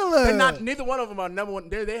regular. They're not. Neither one of them are number one.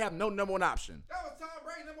 They have no number one option. That was Tom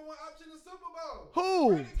Brady, number one option in the Super Bowl.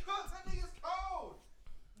 Who? Brady Cooks, that nigga's cold.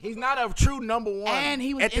 He's not a true number one. And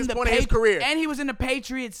he was at in this the point in his career. And he was in the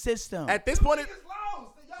Patriots system. At this point, Niggas lost.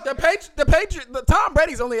 Tom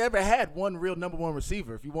Brady's only ever had one real number one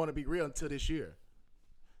receiver. If you want to be real, until this year.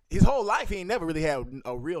 His whole life, he ain't never really had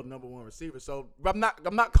a real number one receiver. So I'm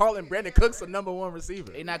not calling Brandon Cooks a number one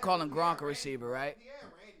receiver. They not calling Gronk a receiver, right?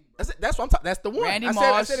 That's what I'm talking. That's the one. Randy I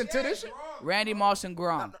Moss. said until this year. Randy Moss and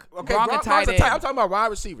Gronk. Okay, Gronk a Gronk's tight a end. tight. I'm talking about wide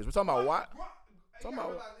receivers. We're talking about what? In this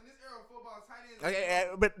era of football, tight ends. Okay,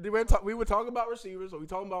 but we were talking about receivers, or we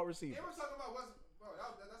talking about receivers? They were talking about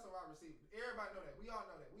that's a wide receiver. Everybody know that. We all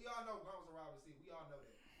know that. We all know Gronk was a wide receiver. We all know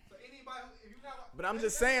that. So anybody, if you not, But I'm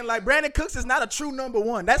just saying, like, Brandon Cooks is not a true number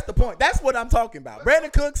one. That's the point. That's what I'm talking about.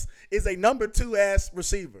 Brandon Cooks is a number two ass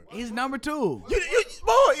receiver. He's number 2.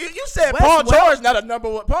 You said Wes Paul Welch- George not a number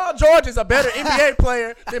one. Paul George is a better NBA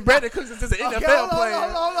player than Brandon Cooks is just an NFL player.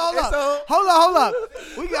 And so- Hold up.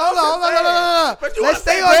 Hold on. But you Let's wanna say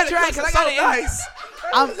stay on Brandon track. Cooks 'Cause is I gotta so end. nice.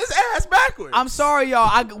 I'm- This ass backwards. I'm sorry,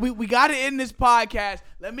 y'all. We got to end this podcast.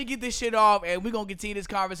 Let me get this shit off, and we're going to continue this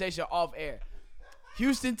conversation off air.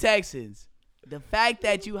 Houston Texans. The fact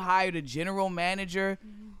that you hired a general manager,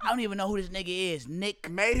 I don't even know who this nigga is. Nick.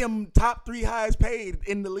 Made him top 3 highest paid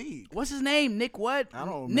in the league. What's his name? Nick what? I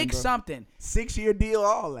don't Nick remember. something. 6-year deal,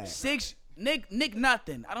 all that. Nick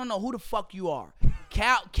nothing. I don't know who the fuck you are.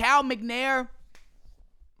 Cal McNair.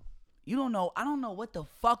 You don't know. I don't know what the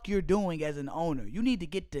fuck you're doing as an owner. You need to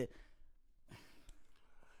get to.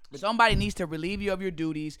 Somebody needs to relieve you of your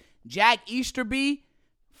duties. Jack Easterby,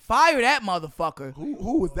 fire that motherfucker.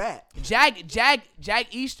 Who was that? Jack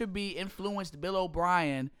Easterby influenced Bill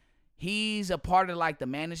O'Brien. He's a part of like the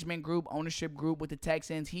management group, ownership group with the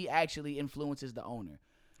Texans. He actually influences the owner.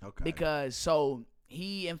 Okay. Because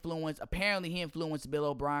apparently he influenced Bill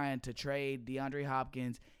O'Brien to trade DeAndre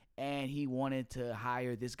Hopkins, and he wanted to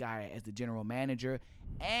hire this guy as the general manager.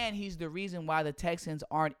 And he's the reason why the Texans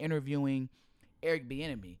aren't interviewing Eric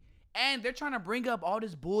Bieniemy. And they're trying to bring up all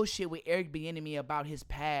this bullshit with Eric Bieniemy about his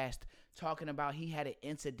past, talking about he had an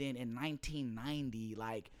incident in 1990.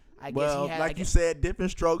 Like, I guess he had. Like you said,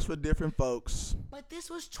 different strokes for different folks. But this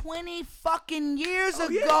was 20 fucking years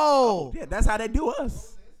ago. Yeah. Oh, yeah, that's how they do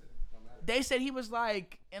us. They said he was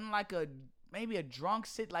like in like maybe a drunk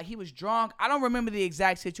like he was drunk. I don't remember the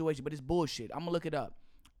exact situation, but it's bullshit. I'm gonna look it up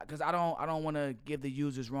because I don't want to give the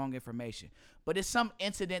users wrong information. But it's some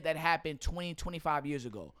incident that happened 20, 25 years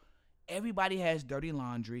ago. Everybody has dirty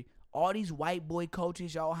laundry. All these white boy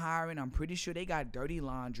coaches y'all hiring, I'm pretty sure they got dirty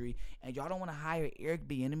laundry, and y'all don't want to hire Eric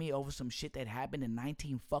Bieniemy over some shit that happened in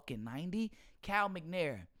 1990. Cal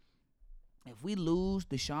McNair. If we lose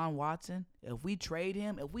Deshaun Watson, if we trade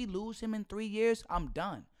him, if we lose him in 3 years, I'm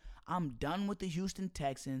done. I'm done with the Houston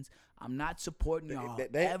Texans. I'm not supporting y'all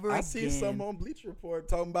ever again. I see some on Bleacher Report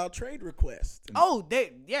talking about trade requests. Oh,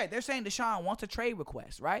 they're saying Deshaun wants a trade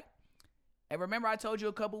request, right? And remember, I told you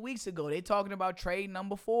a couple weeks ago, they talking about trade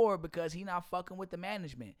number 4 because he not fucking with the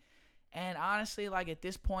management. And honestly, like at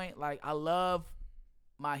this point, like I love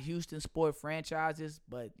my Houston sport franchises,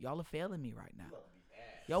 but y'all are failing me right now.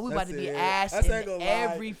 Yo, we about to be ass in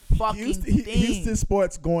every fucking thing. Houston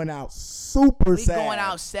sports going out super sad. We going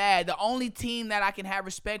out sad. The only team that I can have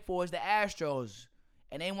respect for is the Astros.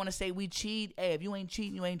 And they want to say we cheat. Hey, if you ain't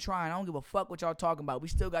cheating, you ain't trying. I don't give a fuck what y'all talking about. We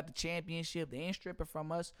still got the championship. They ain't stripping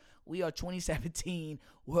from us. We are 2017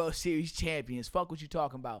 World Series champions. Fuck what you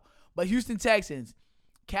talking about. But Houston Texans,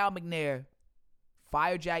 Cal McNair,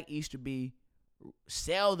 fire Jack Easterby,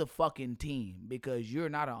 sell the fucking team because you're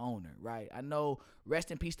not an owner, right? I know,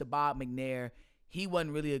 rest in peace to Bob McNair. He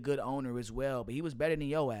wasn't really a good owner as well, but he was better than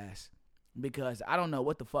your ass because I don't know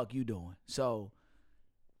what the fuck you doing. So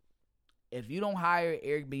if you don't hire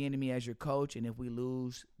Eric Bieniemy as your coach, and if we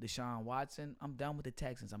lose Deshaun Watson, I'm done with the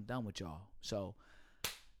Texans. I'm done with y'all. So,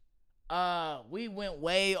 we went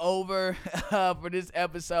way over for this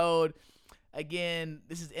episode. Again,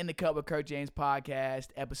 this is In the Cup with Kurt James podcast,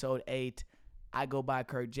 episode 8. I go by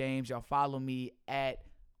Kurt James. Y'all follow me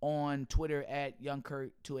on Twitter at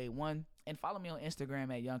YoungKurt281. And follow me on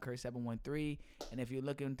Instagram at YoungKurt713. And if you're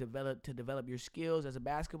looking to develop your skills as a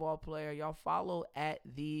basketball player, y'all follow at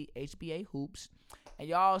the HBA Hoops. And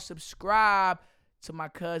y'all subscribe to my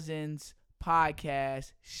cousin's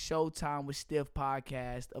podcast, Showtime with Stiff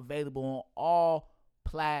Podcast, available on all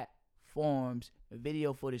platforms.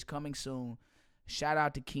 Video footage coming soon. Shout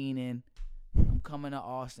out to Keenan. I'm coming to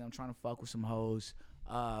Austin. I'm trying to fuck with some hoes.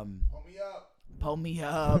 Pull me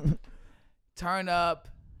up. Turn up.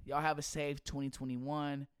 Y'all have a safe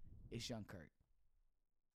 2021. It's Young Kurt.